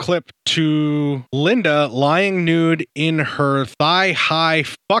final clip to Linda lying nude in her thigh-high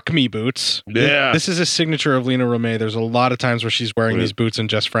fuck-me boots. Yeah. This is a signature of Lena Romay. There's a lot of times where she's wearing these boots in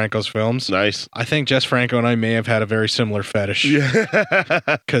Jess Franco's films. Nice. I think Jess Franco and I may have had a very similar fetish. Yeah.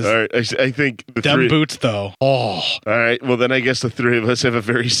 Because all right, I think them boots, though. Oh. All right. Well, then I guess the three of us have a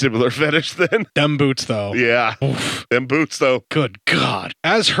very similar fetish then. Them boots, though. Yeah. Oof. Them boots, though. Good God.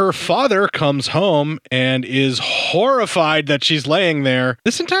 As her father comes home and is horrified that she's laying there,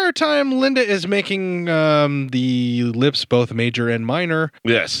 this entire time Linda is making the lips, both major and minor,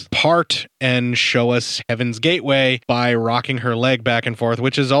 part and show us Heaven's Gateway by rocking her leg back and forth,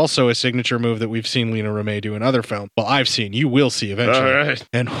 which is also a signature move that we've seen Lena Romay do in other films. Well, I've seen. You will see eventually. All right.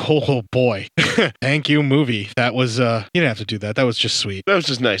 And oh boy. Thank you, movie. That was, you didn't have to do that. That was just sweet. That was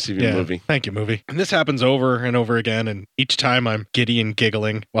just nice of you, movie. Thank you, movie. And this happens over and over again, and each time I'm giddy and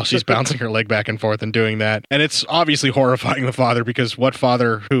giggling while she's bouncing her leg back and forth and doing that. And it's obviously horrifying the father, because what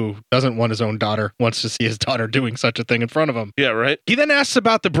father who doesn't want his own daughter wants to see his daughter doing such a thing in front of him? Yeah, right. He then asks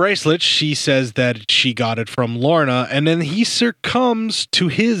about the bracelet. She says that she got it from Lorna, and then he succumbs to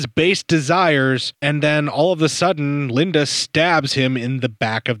his base desires, and then all of a sudden Linda stabs him in the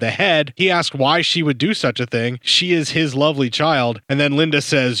back of the head. He asks why she would do such a thing. She is his lovely child. And then Linda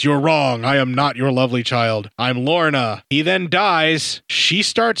says, "You're wrong. I am not your lovely child. I'm Lorna." He then dies. She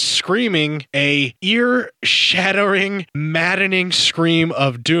starts screaming a ear-shattering, maddening scream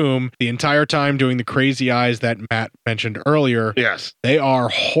of doom the entire time, doing the crazy eyes that Matt mentioned earlier. Yes. They are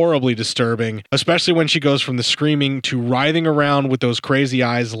horribly disturbing, especially when she goes from the screaming to writhing around with those crazy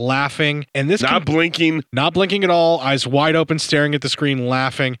eyes, laughing. And this not blinking at all, eyes wide open, staring at the screen,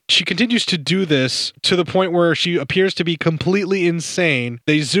 laughing. She continues to do this to the point where she appears to be completely insane.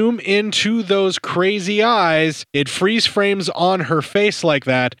 They zoom into those crazy eyes. It freeze frames on her face like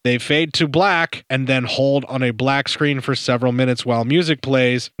that. They fade to black and then hold on a black screen for several minutes while music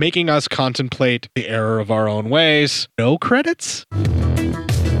plays, making us contemplate the error of our own ways. No credits?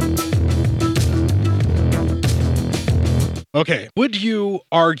 Okay, would you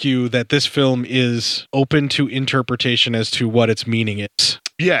argue that this film is open to interpretation as to what its meaning is?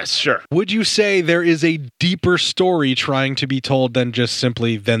 Yes, sure. Would you say there is a deeper story trying to be told than just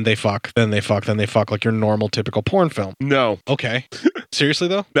simply then they fuck, then they fuck, then they fuck, like your normal typical porn film? No. Okay. Seriously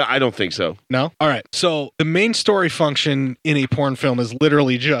though? No, I don't think so. No? All right. So the main story function in a porn film is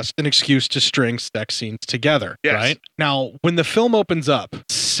literally just an excuse to string sex scenes together, right? Now, when the film opens up,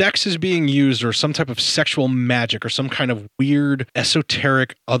 sex is being used, or some type of sexual magic or some kind of weird,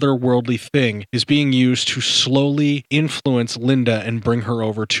 esoteric, otherworldly thing is being used to slowly influence Linda and bring her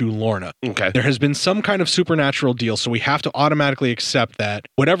over to Lorna. Okay. There has been some kind of supernatural deal, so we have to automatically accept that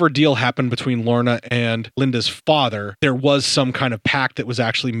whatever deal happened between Lorna and Linda's father, there was some kind of pact that was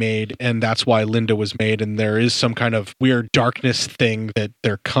actually made, and that's why Linda was made, and there is some kind of weird darkness thing that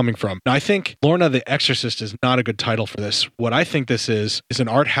they're coming from. Now, I think Lorna the Exorcist is not a good title for this. What I think this is an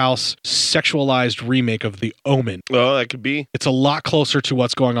art house sexualized remake of The Omen. Oh, that could be. It's a lot closer to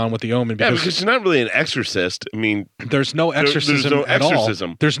what's going on with The Omen. Yeah, because it's not really an exorcist. I mean, there's no exorcism at all.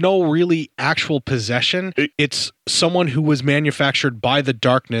 There's no really actual possession. It's someone who was manufactured by the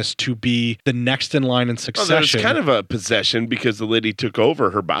darkness to be the next in line in succession. There's kind of a possession because the lady took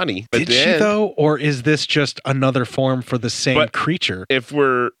over her body. Did she though, or is this just another form for the same creature? If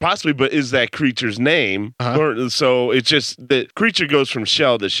we're possibly, but is that creature's name? Or, so it's just the creature goes from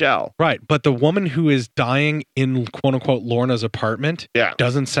shell to shell. Right, but the woman who is dying in quote unquote Lorna's apartment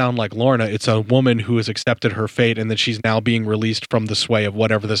doesn't sound like Lorna. It's a woman who has accepted her fate and that she's now being released from the sway of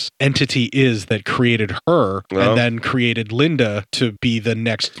whatever this entity is that created her and then created Linda to be the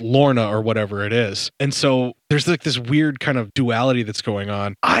next Lorna or whatever it is. And so there's like this weird kind of duality that's going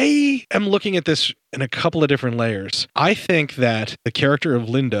on. I am looking at this in a couple of different layers. I think that the character of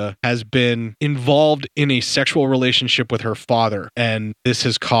Linda has been involved in a sexual relationship with her father, and this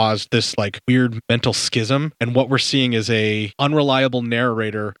has caused this like weird mental schism. And what we're seeing is a unreliable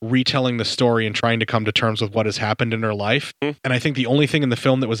narrator retelling the story and trying to come to terms with what has happened in her life. And I think the only thing in the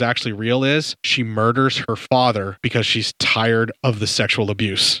film that was actually real is she murders her father because she's tired of the sexual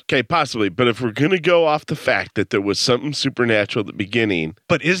abuse. Okay, possibly. But if we're going to go off the fact that there was something supernatural at the beginning.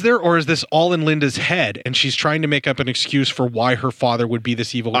 But is there, or is this all in Linda's head and she's trying to make up an excuse for why her father would be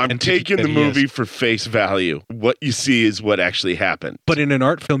this evil entity? I'm taking the movie for face value. What you see is what actually happened. But in an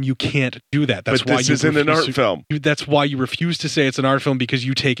art film, you can't do that. That's why this isn't an art film. That's why you refuse to say it's an art film, because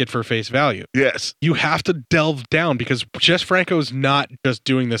you take it for face value. Yes. You have to delve down because Jess Franco's not just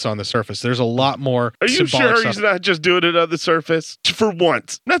doing this on the surface. There's a lot more. Are you sure he's not just doing it on the surface? For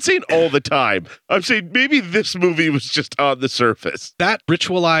once. I'm not saying all the time. I'm saying maybe this movie was just on the surface. That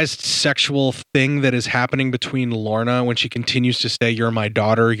ritualized sexual thing that is happening between Lorna when she continues to say, "You're my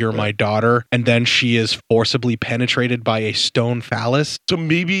daughter, you're my daughter," and then she is forcibly penetrated by a stone phallus. So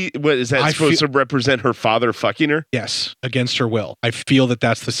maybe, what is that supposed to represent, her father fucking her? Yes, against her will. I feel that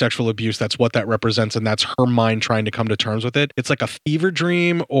that's the sexual abuse. That's what that represents, and that's her mind trying to come to terms with it. It's like a fever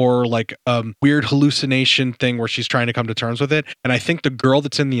dream or like a weird hallucination thing where she's trying to come to terms with it. And I think the girl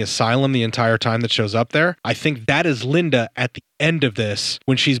that's in the asylum the entire time that shows up there, I think that is Linda at the end of this,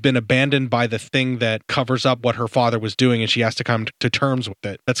 when she's been abandoned by the thing that covers up what her father was doing and she has to come to terms with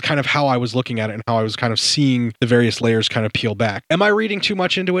it. That's kind of how I was looking at it and how I was kind of seeing the various layers kind of peel back. Am I reading too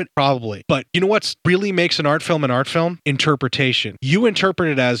much into it? Probably. But you know what really makes an art film an art film? Interpretation. You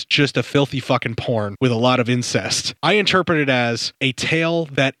interpret it as just a filthy fucking porn with a lot of incest. I interpret it as a tale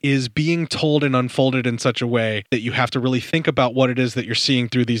that is being told and unfolded in such a way that you have to really think about what it is that you're seeing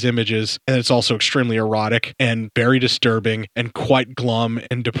through these images. And it's also extremely erotic and very disturbing and quite glum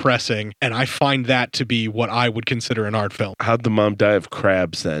and depressing, and I find that to be what I would consider an art film. How'd the mom die of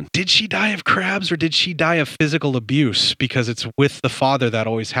crabs then? Did she die of crabs, or did she die of physical abuse because it's with the father that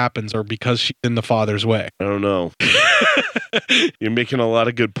always happens, or because she's in the father's way? I don't know. You're making a lot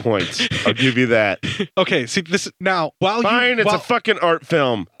of good points. I'll give you that. Okay, see this now. It's a fucking art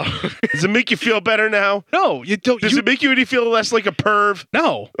film. Does it make you feel better now? No, you don't. Does it make you any feel less like a perv?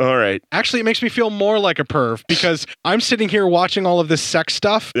 No. All right. Actually, it makes me feel more like a perv because I'm sitting here watching all of this sex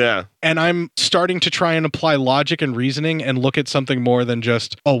stuff. Yeah. And I'm starting to try and apply logic and reasoning and look at something more than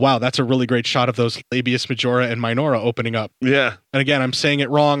just, oh, wow, that's a really great shot of those labius majora and minora opening up. Yeah. And again, I'm saying it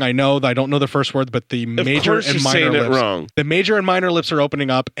wrong. I know that I don't know the first word, but the major and minor lips. Wrong. The major and minor lips are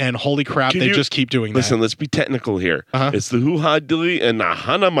opening up, and holy crap, they just keep doing that. Listen, let's be technical here. It's the hoo-ha dilly and the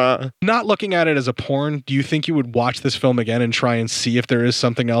hanama. Not looking at it as a porn, do you think you would watch this film again and try and see if there is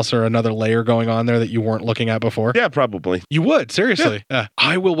something else or another layer going on there that you weren't looking at before? Yeah, probably. You would, seriously. Yeah.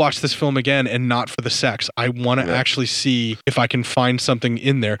 I will watch this film again, and not for the sex. I want to actually see if I can find something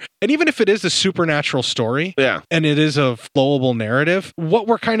in there. And even if it is a supernatural story, and it is a flowable narrative, what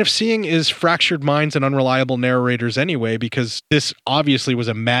we're kind of seeing is fractured minds and unreliable narrators anyway, because this obviously was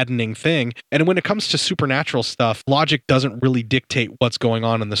a maddening thing. And when it comes to supernatural stuff, logic doesn't really dictate what's going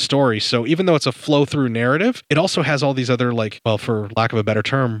on in the story. So even though it's a flow-through narrative, it also has all these other, like, well, for lack of a better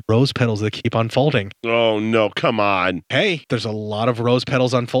term, rose petals that keep unfolding. Oh, no, come on. Hey, there's a lot of rose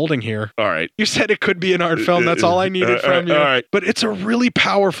petals unfolding here. All right. You said it could be an art film. That's all I needed from you. All right. But it's a really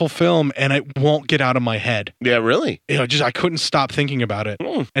powerful film, and it won't get out of my head. Yeah, really? You know, I couldn't stop thinking about it.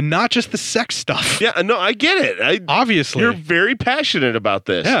 And not just the sex stuff. Yeah, no, I get it. Obviously. You're very passionate about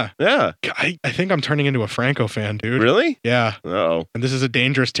this. Yeah. Yeah. I think I'm turning into a Franco fan, dude. Really? Yeah. Uh-oh. And this is a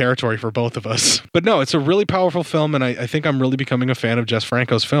dangerous territory for both of us. But no, it's a really powerful film, and I think I'm really becoming a fan of Jess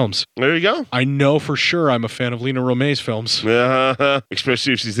Franco's films. There you go. I know for sure I'm a fan of Lena Romay's films.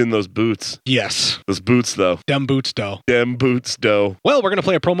 Especially if she's in those boots. Yes. Those boots, though. Dem boots, though. Dem boots, though. Well, we're going to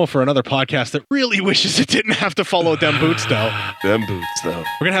play a promo for another podcast that really wishes it didn't have to follow Dem boots, though. Them boots, though.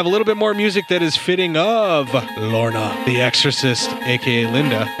 We're going to have a little bit more music that is fitting of Lorna, the exorcist, a.k.a.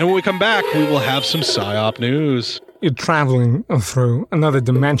 Linda. And when we come back, we will have some PSYOP news. You're traveling through another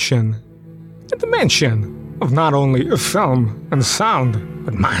dimension. A dimension of not only film and sound,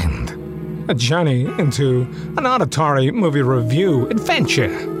 but mind. A journey into an auditory movie review adventure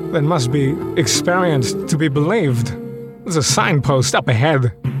that must be experienced to be believed. There's a signpost up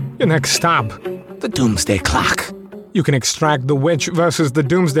ahead. Your next stop, the Doomsday Clock. You can extract the Witch versus the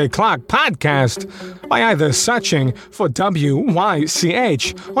Doomsday Clock podcast by either searching for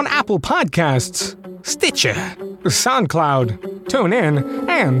WYCH on Apple Podcasts, Stitcher, SoundCloud, TuneIn,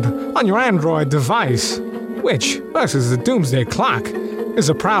 and on your Android device. Witch versus the Doomsday Clock is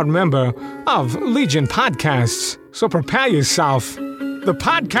a proud member of Legion Podcasts, so prepare yourself. The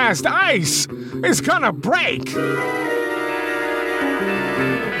podcast ice is gonna break!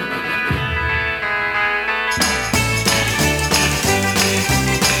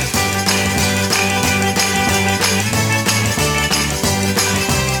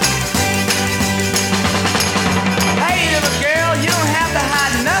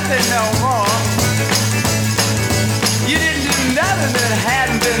 No more. You didn't do nothing that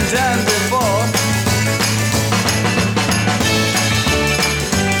hadn't been done before.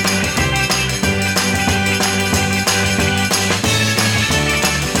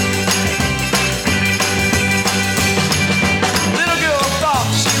 Little girl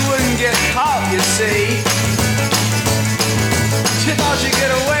thought she wouldn't get caught, you see. She thought she'd get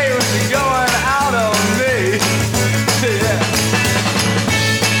away with going out on me. Yeah.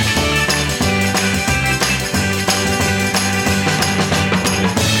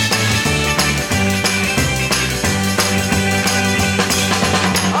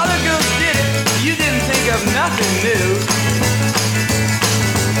 Nothing new.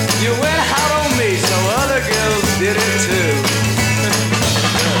 You went out on me, so other girls did it too.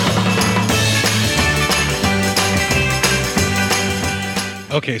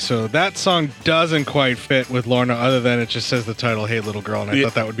 Okay, so that song doesn't quite fit with Lorna, other than it just says the title, Hey Little Girl, and I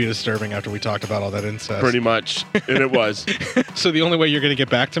thought that would be disturbing after we talked about all that incest. Pretty much, and it was. So the only way you're going to get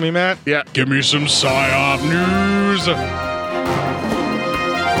back to me, Matt? Yeah. Give me some PSYOP news!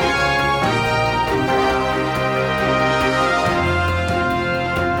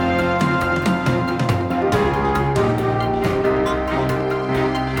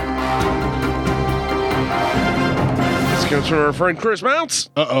 Comes from our friend Chris Mounts.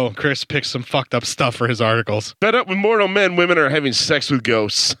 Uh-oh, Chris picked some fucked up stuff for his articles. Fed up with mortal men, women are having sex with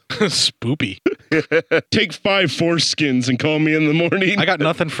ghosts. Spoopy. Take 5 foreskins and call me in the morning. I got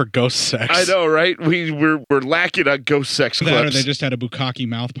nothing for ghost sex. I know, right? We're lacking on ghost sex clips. That or they just had a bukkake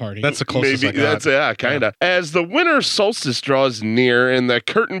mouth party. That's the closest Maybe, I got. kind of. As the winter solstice draws near and the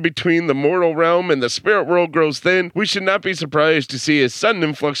curtain between the mortal realm and the spirit world grows thin, we should not be surprised to see a sudden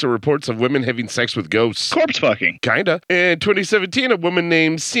influx of reports of women having sex with ghosts. Corpse fucking. Kinda. In 2017, a woman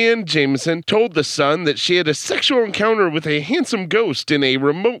named Sian Jameson told The Sun that she had a sexual encounter with a handsome ghost in a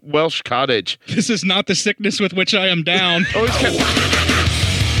remote Welsh cottage. This is not the sickness with which I am down.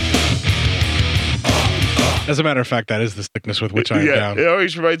 As a matter of fact, that is the sickness with which I am down. It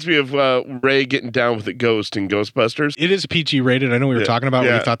always reminds me of Ray getting down with a ghost in Ghostbusters. It is PG rated. I know we were talking about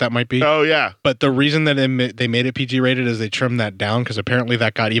what we thought that might be. Oh, yeah. But the reason that they made it PG rated is they trimmed that down because apparently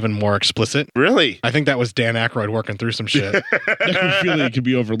that got even more explicit. Really? I think that was Dan Aykroyd working through some shit. Necrophilia could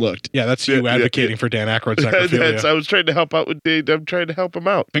be overlooked. Yeah, that's you advocating for Dan Aykroyd's necrophilia. I was trying to help out with Dave. I'm trying to help him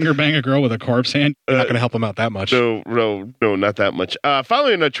out. Finger bang a girl with a corpse hand. You're not going to help him out that much. No, not that much.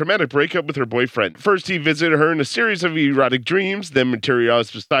 Following a traumatic breakup with her boyfriend, first he visited her in a series of erotic dreams, then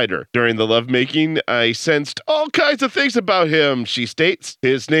materialized beside her. During the lovemaking, I sensed all kinds of things about him, she states.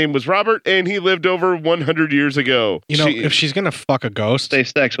 His name was Robert, and he lived over 100 years ago. You know, if she's going to fuck a ghost... Have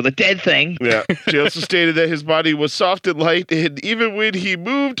sex with a dead thing. Yeah. She also stated that his body was soft and light, and even when he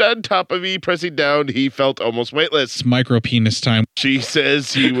moved on top of me, pressing down, he felt almost weightless. It's micro penis time. She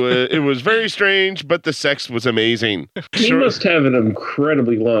says it was very strange, but the sex was amazing. He must have an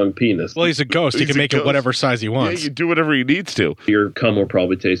incredibly long penis. Well, he's a ghost. He can make it whatever size he wants. Yeah, you do whatever he needs to. Your cum will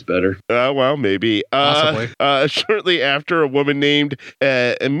probably taste better. Well, maybe. Possibly. Shortly after, a woman named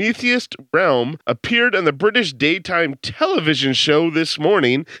Amethyst Realm appeared on the British daytime television show this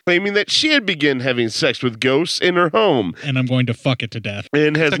morning, claiming that she had begun having sex with ghosts in her home. And I'm going to fuck it to death.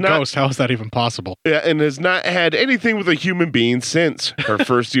 And has it's a ghost. How is that even possible? Yeah, and has not had anything with a human being since. Her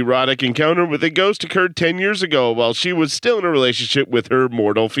first erotic encounter with a ghost occurred 10 years ago while she was still in a relationship with her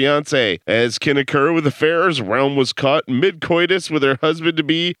mortal fiancé. As can occur with a fair unawares, Realm was caught mid-coitus with her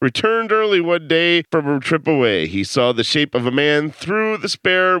husband-to-be, returned early one day from a trip away. He saw the shape of a man through the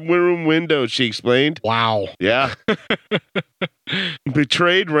spare room window, she explained. Wow. Yeah.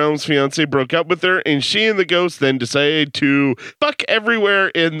 Betrayed, Realm's fiance broke up with her, and she and the ghost then decided to fuck everywhere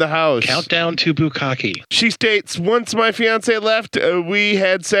in the house. Countdown to Bukkake. She states, once my fiance left, we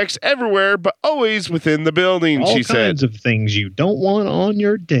had sex everywhere, but always within the building, All she said. kinds of things you don't want on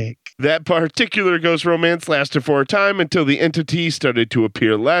your dick. That particular ghost romance lasted for a time until the entity started to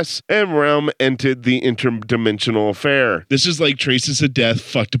appear less, and Realm entered the interdimensional affair. This is like Traces of Death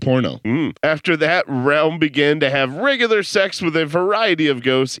fucked a porno. After that, Realm began to have regular sex with a variety of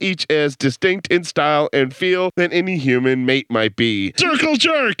ghosts, each as distinct in style and feel than any human mate might be. Circle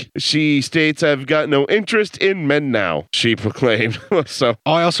jerk! She states, I've got no interest in men now, she proclaimed. So,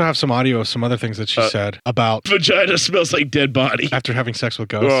 I also have some audio of some other things that she said about vagina smells like dead body after having sex with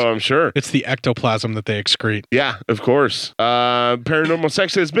ghosts. Oh, I'm sure. It's the ectoplasm that they excrete. Yeah, of course. Paranormal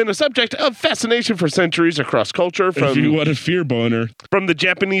sex has been a subject of fascination for centuries across culture. If you want a fear boner. From the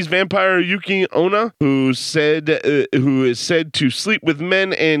Japanese vampire Yuki Onna, who is said to sleep with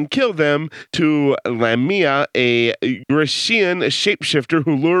men and kill them, to Lamia, a Grecian shapeshifter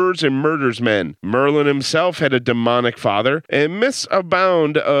who lures and murders men. Merlin himself had a demonic father, and myths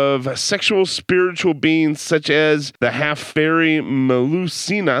abound of sexual spiritual beings such as the half-fairy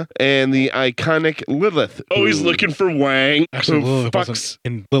Melusina and the iconic Lilith. Always looking for Wang. Actually, Who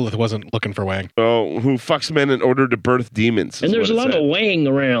Lilith wasn't looking for Wang. Oh, who fucks men in order to birth demons. And there's a lot of Wang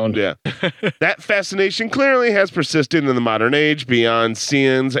around. Yeah. That fascination clearly has persisted in the modern age beyond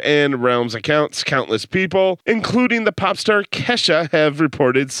Cian's and Realm's accounts. Countless people, including the pop star Kesha, have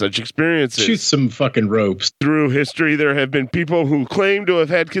reported such experiences. Shoot some fucking ropes. Through history, there have been people who claim to have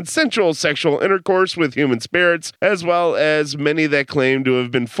had consensual sexual intercourse with human spirits, as well as many that claim to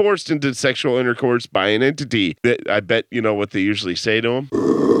have been forced into sexual intercourse by an entity. That I bet you know what they usually say to them.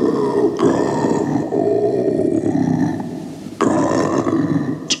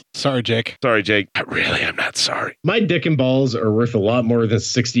 Sorry, Jake. Sorry, Jake. I'm not sorry. My dick and balls are worth a lot more than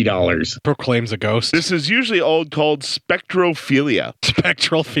 $60. Proclaims a ghost. This is usually called spectrophilia.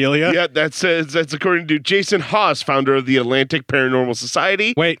 Spectrophilia? Yeah, that's according to Jason Haas, founder of the Atlantic Paranormal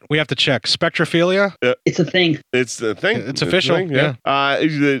Society. Wait, we have to check. Spectrophilia? It's a thing. It's the thing. It's official. Yeah.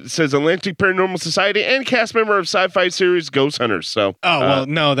 It says Atlantic Paranormal Society and cast member of sci-fi series Ghost Hunters. So. Well,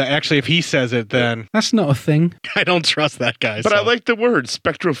 no. That actually, if he says it, then that's not a thing. I don't trust that guy. But I like the word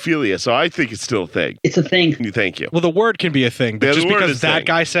spectrophilia, so I think it's still a thing. It's a thing. Thank you. Well, the word can be a thing, but Yeah, just the word because is that thing.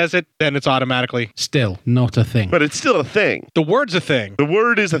 guy says it, then it's automatically still not a thing. But it's still a thing. The word's a thing. The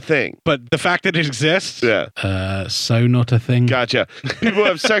word is a thing. But the fact that it exists? Yeah. So not a thing. Gotcha. People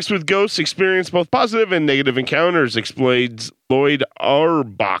have sex with ghosts, experience both positive and negative encounters, explains Lloyd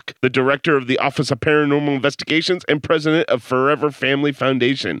Auerbach, the director of the Office of Paranormal Investigations and president of Forever Family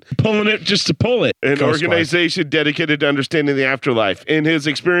Foundation. Pulling it just to pull it. An organization dedicated to understanding the afterlife. In his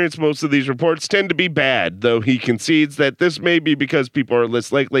experience, most of these reports tend to be bad, though he concedes that this may be because people are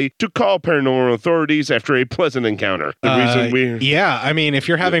less likely to call paranormal authorities after a pleasant encounter. The reason Yeah, I mean, if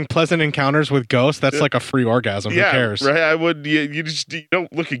you're having pleasant encounters with ghosts, that's like a free orgasm. Who cares? Right. I would. You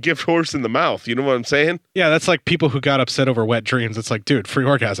don't look a gift horse in the mouth. You know what I'm saying? Yeah, that's like people who got upset over wet dreams. It's like, dude, free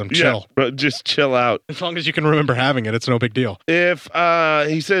orgasm. Chill. Yeah, but just chill out. As long as you can remember having it, it's no big deal. If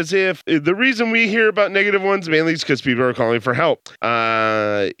he says if the reason we hear about negative ones mainly is because people are calling for help.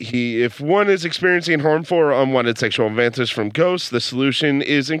 If one is experiencing harmful or unwanted sexual advances from ghosts, the solution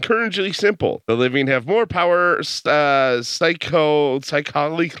is encouragingly simple. The living have more power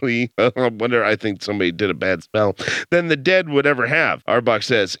psychologically. I think somebody did a bad spell. Than the dead would ever have. Auerbach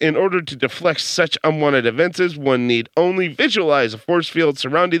says, in order to deflect such unwanted advances, one need only visualize a force field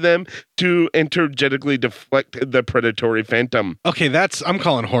surrounding them to energetically deflect the predatory phantom. Okay, I'm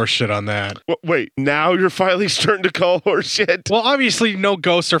calling horse shit on that. Wait, now you're finally starting to call horse shit? Well, obviously no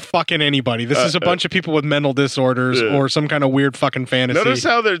ghosts are fucking anybody. This is a bunch of people with mental disorders or some kind of weird fucking fantasy. Notice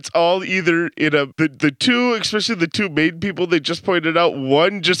how it's all either in the two, especially the two main people they just pointed out,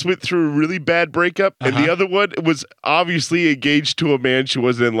 one just went through a really bad breakup and the other one was obviously engaged to a man she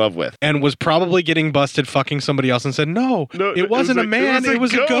wasn't in love with. And was probably getting busted fucking somebody else and said, no, it wasn't a man, it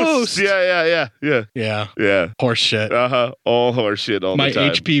was a ghost. Yeah. Horse shit. All horse shit all My the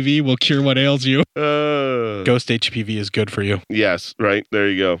time. HPV will cure what ails you. Ghost HPV is good for you. Yes, right. There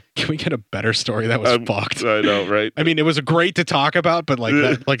you go. Can we get a better story? That was fucked. I know, right? I mean, it was great to talk about, but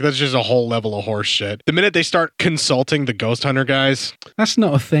that's just a whole level of horse shit. The minute they start consulting the ghost hunter guys, that's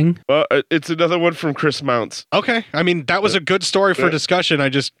not a thing. Well, it's another one from Chris Mounts. Okay. I mean, that was a good story for discussion. I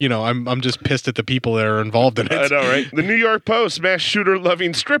just, I'm just pissed at the people that are involved in it. I know, right? The New York Post, mass shooter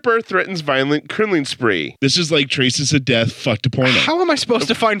loving stripper threatens violent killing spree. This is like Traces of Death fucked a porno. How am I supposed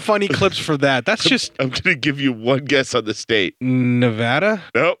to find funny clips for that? That's just... I'm going to give you one guess on the state. Nevada?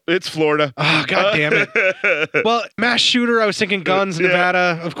 Nope, it's Florida. Oh, God damn it. Well, mass shooter, I was thinking guns,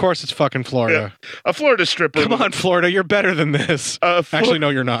 Nevada. Of course it's fucking Florida. Yeah. A Florida stripper. Come on, Florida, you're better than this. Actually, no,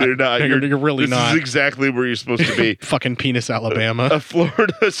 you're not. You're not. No, you're really this not. This is exactly where you're supposed to be. Fucking penis, Alabama. A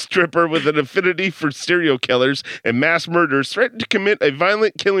Florida stripper with an affinity for serial killers and mass murders threatened to commit a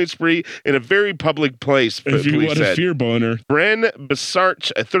violent killing spree in a very public place. If you want a fear boner. Bren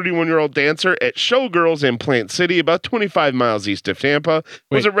Basarch, a 31-year-old dancer at Showgirls in Plant City, about 25 miles east of Tampa,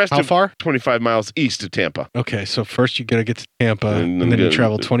 was arrested. How far? 25 miles east of Tampa. Okay, so first you gotta get to Tampa, and then you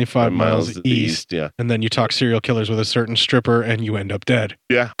travel 25 miles east, yeah. And then you talk serial killers with a certain stripper, and you end up dead.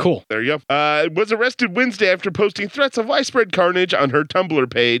 Yeah. Cool. There you go. Was arrested Wednesday after posting threats of widespread carnage on her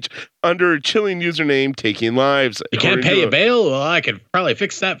Tumblr page under a chilling username, Taking Lives. You can't pay a bail? Well, I could probably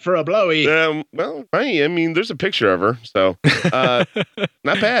fix that for a blowy. Well, I mean, there's a picture of her, so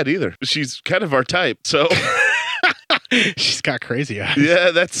not bad either. She's kind of our type, so... She's got crazy eyes.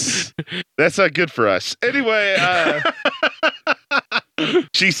 Yeah, that's not good for us. Anyway,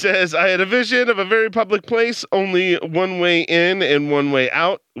 she says, I had a vision of a very public place, only one way in and one way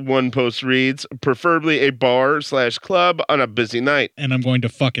out. One post reads, preferably a bar/club on a busy night. And I'm going to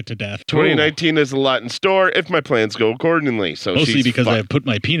fuck it to death. 2019 is a lot in store if my plans go accordingly. So mostly because I put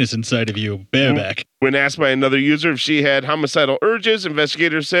my penis inside of you, bareback. When asked by another user if she had homicidal urges,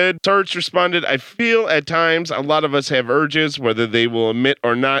 investigators said, Sarge responded, I feel at times a lot of us have urges. Whether they will admit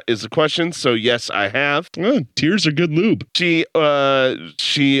or not is the question. So yes, I have. Tears are good lube. She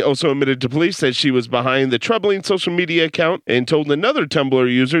also admitted to police that she was behind the troubling social media account and told another Tumblr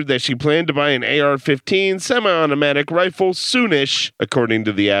user that she planned to buy an AR-15 semi-automatic rifle soonish, according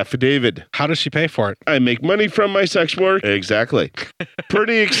to the affidavit. How does she pay for it? I make money from my sex work. Exactly.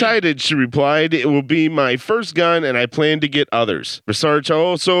 Pretty excited, she replied. It will be my first gun, and I plan to get others. Research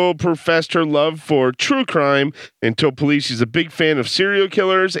also professed her love for true crime and told police she's a big fan of serial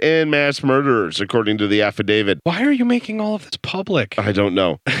killers and mass murderers, according to the affidavit. Why are you making all of this public? I don't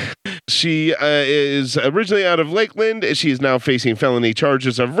know. She is originally out of Lakeland. She is now facing felony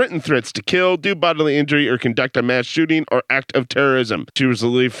charges of written threats to kill, do bodily injury, or conduct a mass shooting or act of terrorism. She was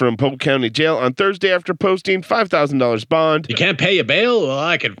released from Polk County Jail on Thursday after posting $5,000 bond. You can't pay a bail? Well,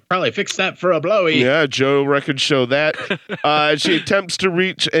 I could probably fix that for a blowy. Yeah, Joe records show that. She attempts to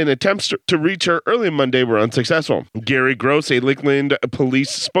reach her early Monday were unsuccessful. Gary Gross, a Lakeland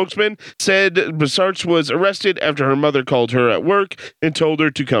police spokesman, said Basarch was arrested after her mother called her at work and told her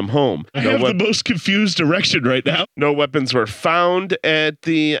to come home. I have the most confused erection right now. No weapons were found at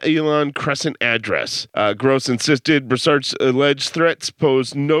the Elon Crescent address. Gross insisted Basarch's alleged threats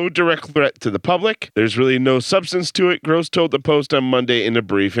posed no direct threat to the public. There's really no substance to it, Gross told the Post on Monday in a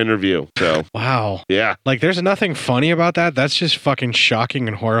brief interview. So, wow. Yeah. Like, there's nothing funny about that. That's just fucking shocking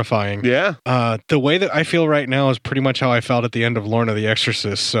and horrifying. Yeah. The way that I feel right now is pretty much how I felt at the end of Lorna the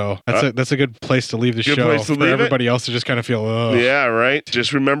Exorcist. So that's a good place to leave the show for everybody else to just kind of feel, ugh. Yeah, right.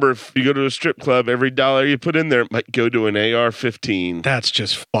 Just remember, if you go to a strip club, every dollar you put in there might go to an AR-15. That's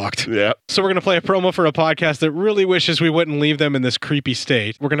just fucked. Yeah. So we're going to play a promo for a podcast that really wishes we wouldn't leave them in this creepy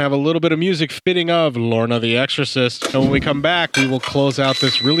state. We're going to have a little bit of music fitting of Lorna the Exorcist. And when we come back, we will close out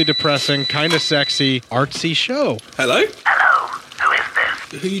this really depressing, kind of sexy, artsy show. Hello? Hello? Who is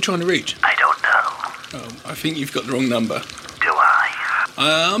this? Who are you trying to reach? I don't know. Oh, I think you've got the wrong number. Do I?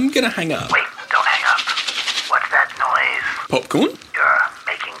 I'm going to hang up. Wait, don't hang up. What's that noise? Popcorn? You're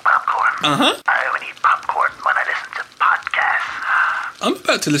making popcorn? Uh-huh. I only eat popcorn when I listen to podcasts. I'm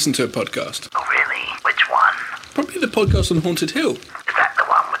about to listen to a podcast. Oh, really? Which one? Probably the podcast on Haunted Hill. Is that the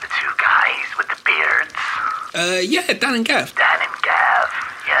one with the two guys with the beards? Yeah, Dan and Gav. Dan and Gav,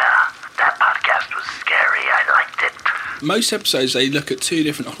 yeah. That podcast was scary. I liked it. Most episodes, they look at two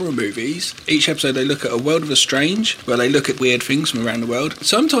different horror movies. Each episode, they look at A World of the Strange, where they look at weird things from around the world.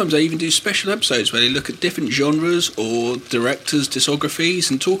 Sometimes they even do special episodes where they look at different genres or directors'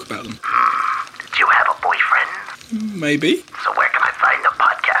 discographies and talk about them. Do you have a boyfriend? Maybe. So where can I find the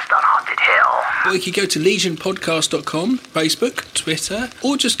podcast on Haunted Hill? Well, you could go to legionpodcast.com, Facebook, Twitter,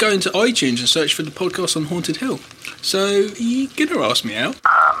 or just go into iTunes and search for the podcast on Haunted Hill. So, you gonna ask me out?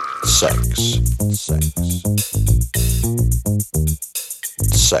 Sex.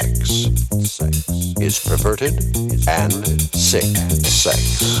 Is perverted and sick.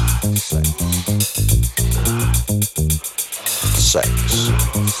 Sex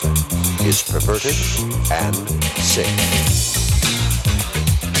is perverted and sick.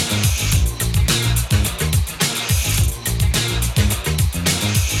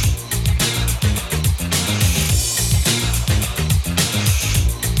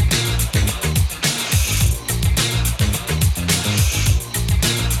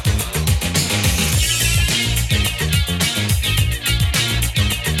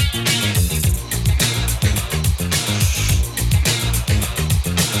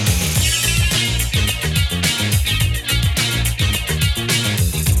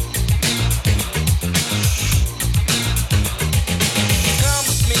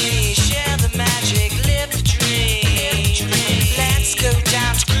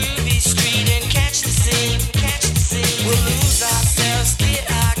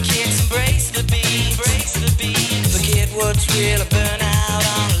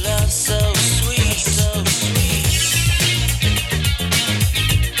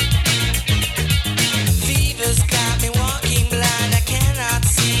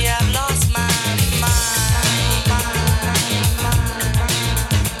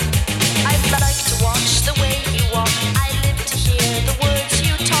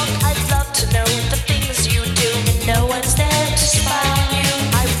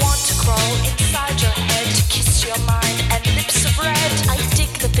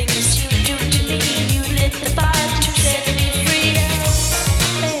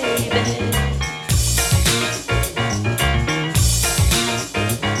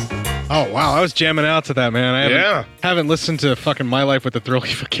 I was jamming out to that, man. I haven't listened to fucking My Life with the Thrill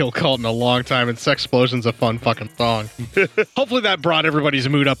of a Kill Cult in a long time, and Sexplosion's a fun fucking song. Hopefully that brought everybody's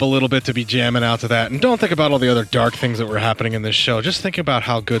mood up a little bit to be jamming out to that. And don't think about all the other dark things that were happening in this show. Just think about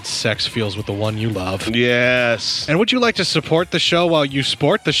how good sex feels with the one you love. Yes. And would you like to support the show while you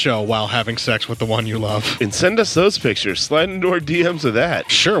sport the show while having sex with the one you love? And send us those pictures. Slide into our DMs of that.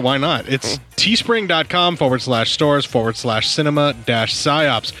 Sure, why not? It's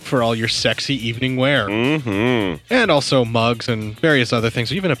teespring.com/stores/cinema-psyops for all your sexy evening wear. Mm-hmm. And also mugs and various other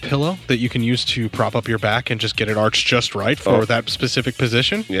things. Even a pillow that you can use to prop up your back and just get it arched just right for that specific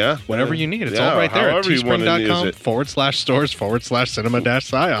position. Yeah. Whatever you need. It's all right there at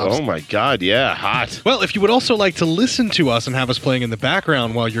teespring.com/stores/cinema-psyops. Oh my God, yeah, hot. Well, if you would also like to listen to us and have us playing in the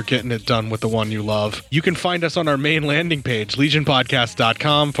background while you're getting it done with the one you love, you can find us on our main landing page,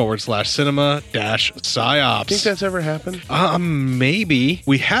 legionpodcast.com/cinema-psyops. Think that's ever happened? Maybe.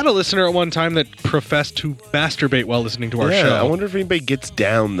 We had a listener at one time that professed to masturbate while listening to our show. I wonder if anybody gets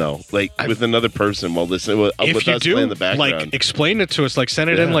down though, like with another person while listening with If you us do, playing the background. like, explain it to us. Like, send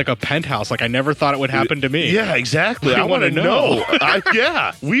it in like a penthouse. Like, I never thought it would happen to me. Yeah, exactly. I want to know.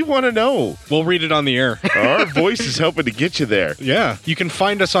 We want to know. We'll read it on the air. Our voice is helping to get you there. Yeah. You can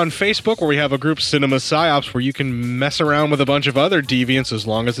find us on Facebook, where we have a group, Cinema Psyops, where you can mess around with a bunch of other deviants as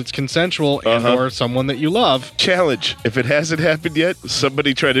long as it's consensual and or someone that you love. Challenge. If it hasn't happened yet,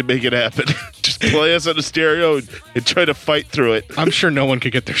 somebody try to make it happen. Just play us on a stereo and try to fight through it. I'm sure no one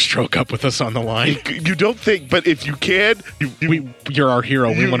could get their stroke up with us on the line. You don't think, but if you can, you're our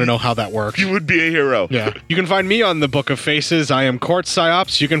hero. We want to know how that works. You would be a hero. Yeah. You can find me on the Book of Faces. I am Court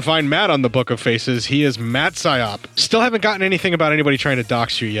Psyops. You can find Matt on the Book of Faces. He is Matt Psyop. Still haven't gotten anything about anybody trying to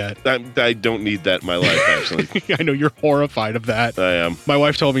dox you yet. I don't need that in my life, actually. I know you're horrified of that. I am. My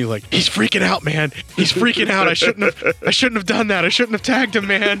wife told me, like, he's freaking out, man. He's freaking out. I shouldn't have done that. I shouldn't have tagged him,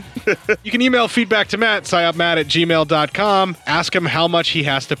 man. You can email feedback to Matt, psyopmatt@gmail.com. Ask him how much he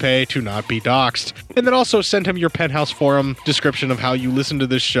has to pay to not be doxxed. And then also send him your Penthouse Forum description of how you listened to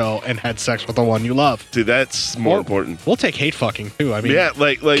this show and had sex with the one you love. Dude, that's more important. We'll take hate fucking, too. I mean, yeah,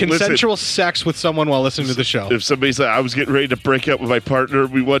 like consensual sex with someone while listening to the show. If somebody's like, I was getting ready to break up with my partner,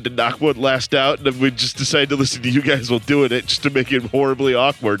 we wanted to knock one last out, and then we just decided to listen to you guys while doing it just to make it horribly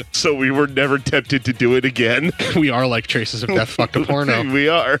awkward. So we were never tempted to do it again. We are like Traces of Death fucked a porno. We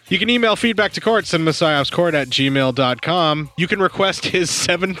are. You can email feedback to Court, cinemapsyopscourt@gmail.com. You can request his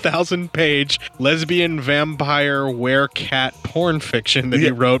 7,000-page lesbian vampire werecat porn fiction that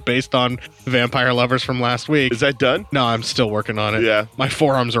he wrote based on Vampire Lovers from last week. Is that done? No, I'm still working on it. Yeah. My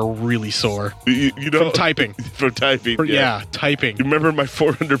forearms are really sore. You know, from typing. From typing, yeah, typing. You remember my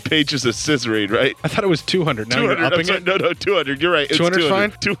 400 pages of scissoring, right? I thought it was 200. Now 200, you're upping it? No, 200. You're right. 200 is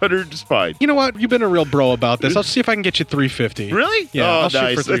fine? 200 is fine. You know what? You've been a real bro about this. I'll see if I can get you 350. Really? Yeah, oh, I'll shoot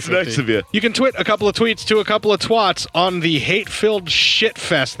nice. for 350. That's nice of you. You can tweet a couple of tweets to a couple of twats on the hate-filled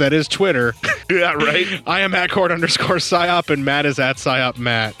shitfest that is Twitter. Yeah, right? I am at Court_Psyop, and Matt is at Psyop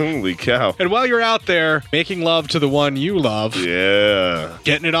Matt. Holy cow. And while you're out there making love to the one you love,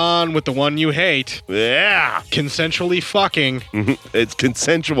 getting it on with the one you hate, consensually fucking, it's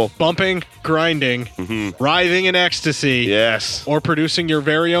consensual, bumping, grinding, writhing in ecstasy, or producing your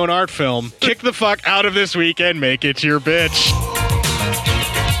very own art film, kick the fuck out of this week and make it your bitch.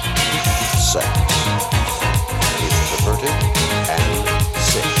 Sex.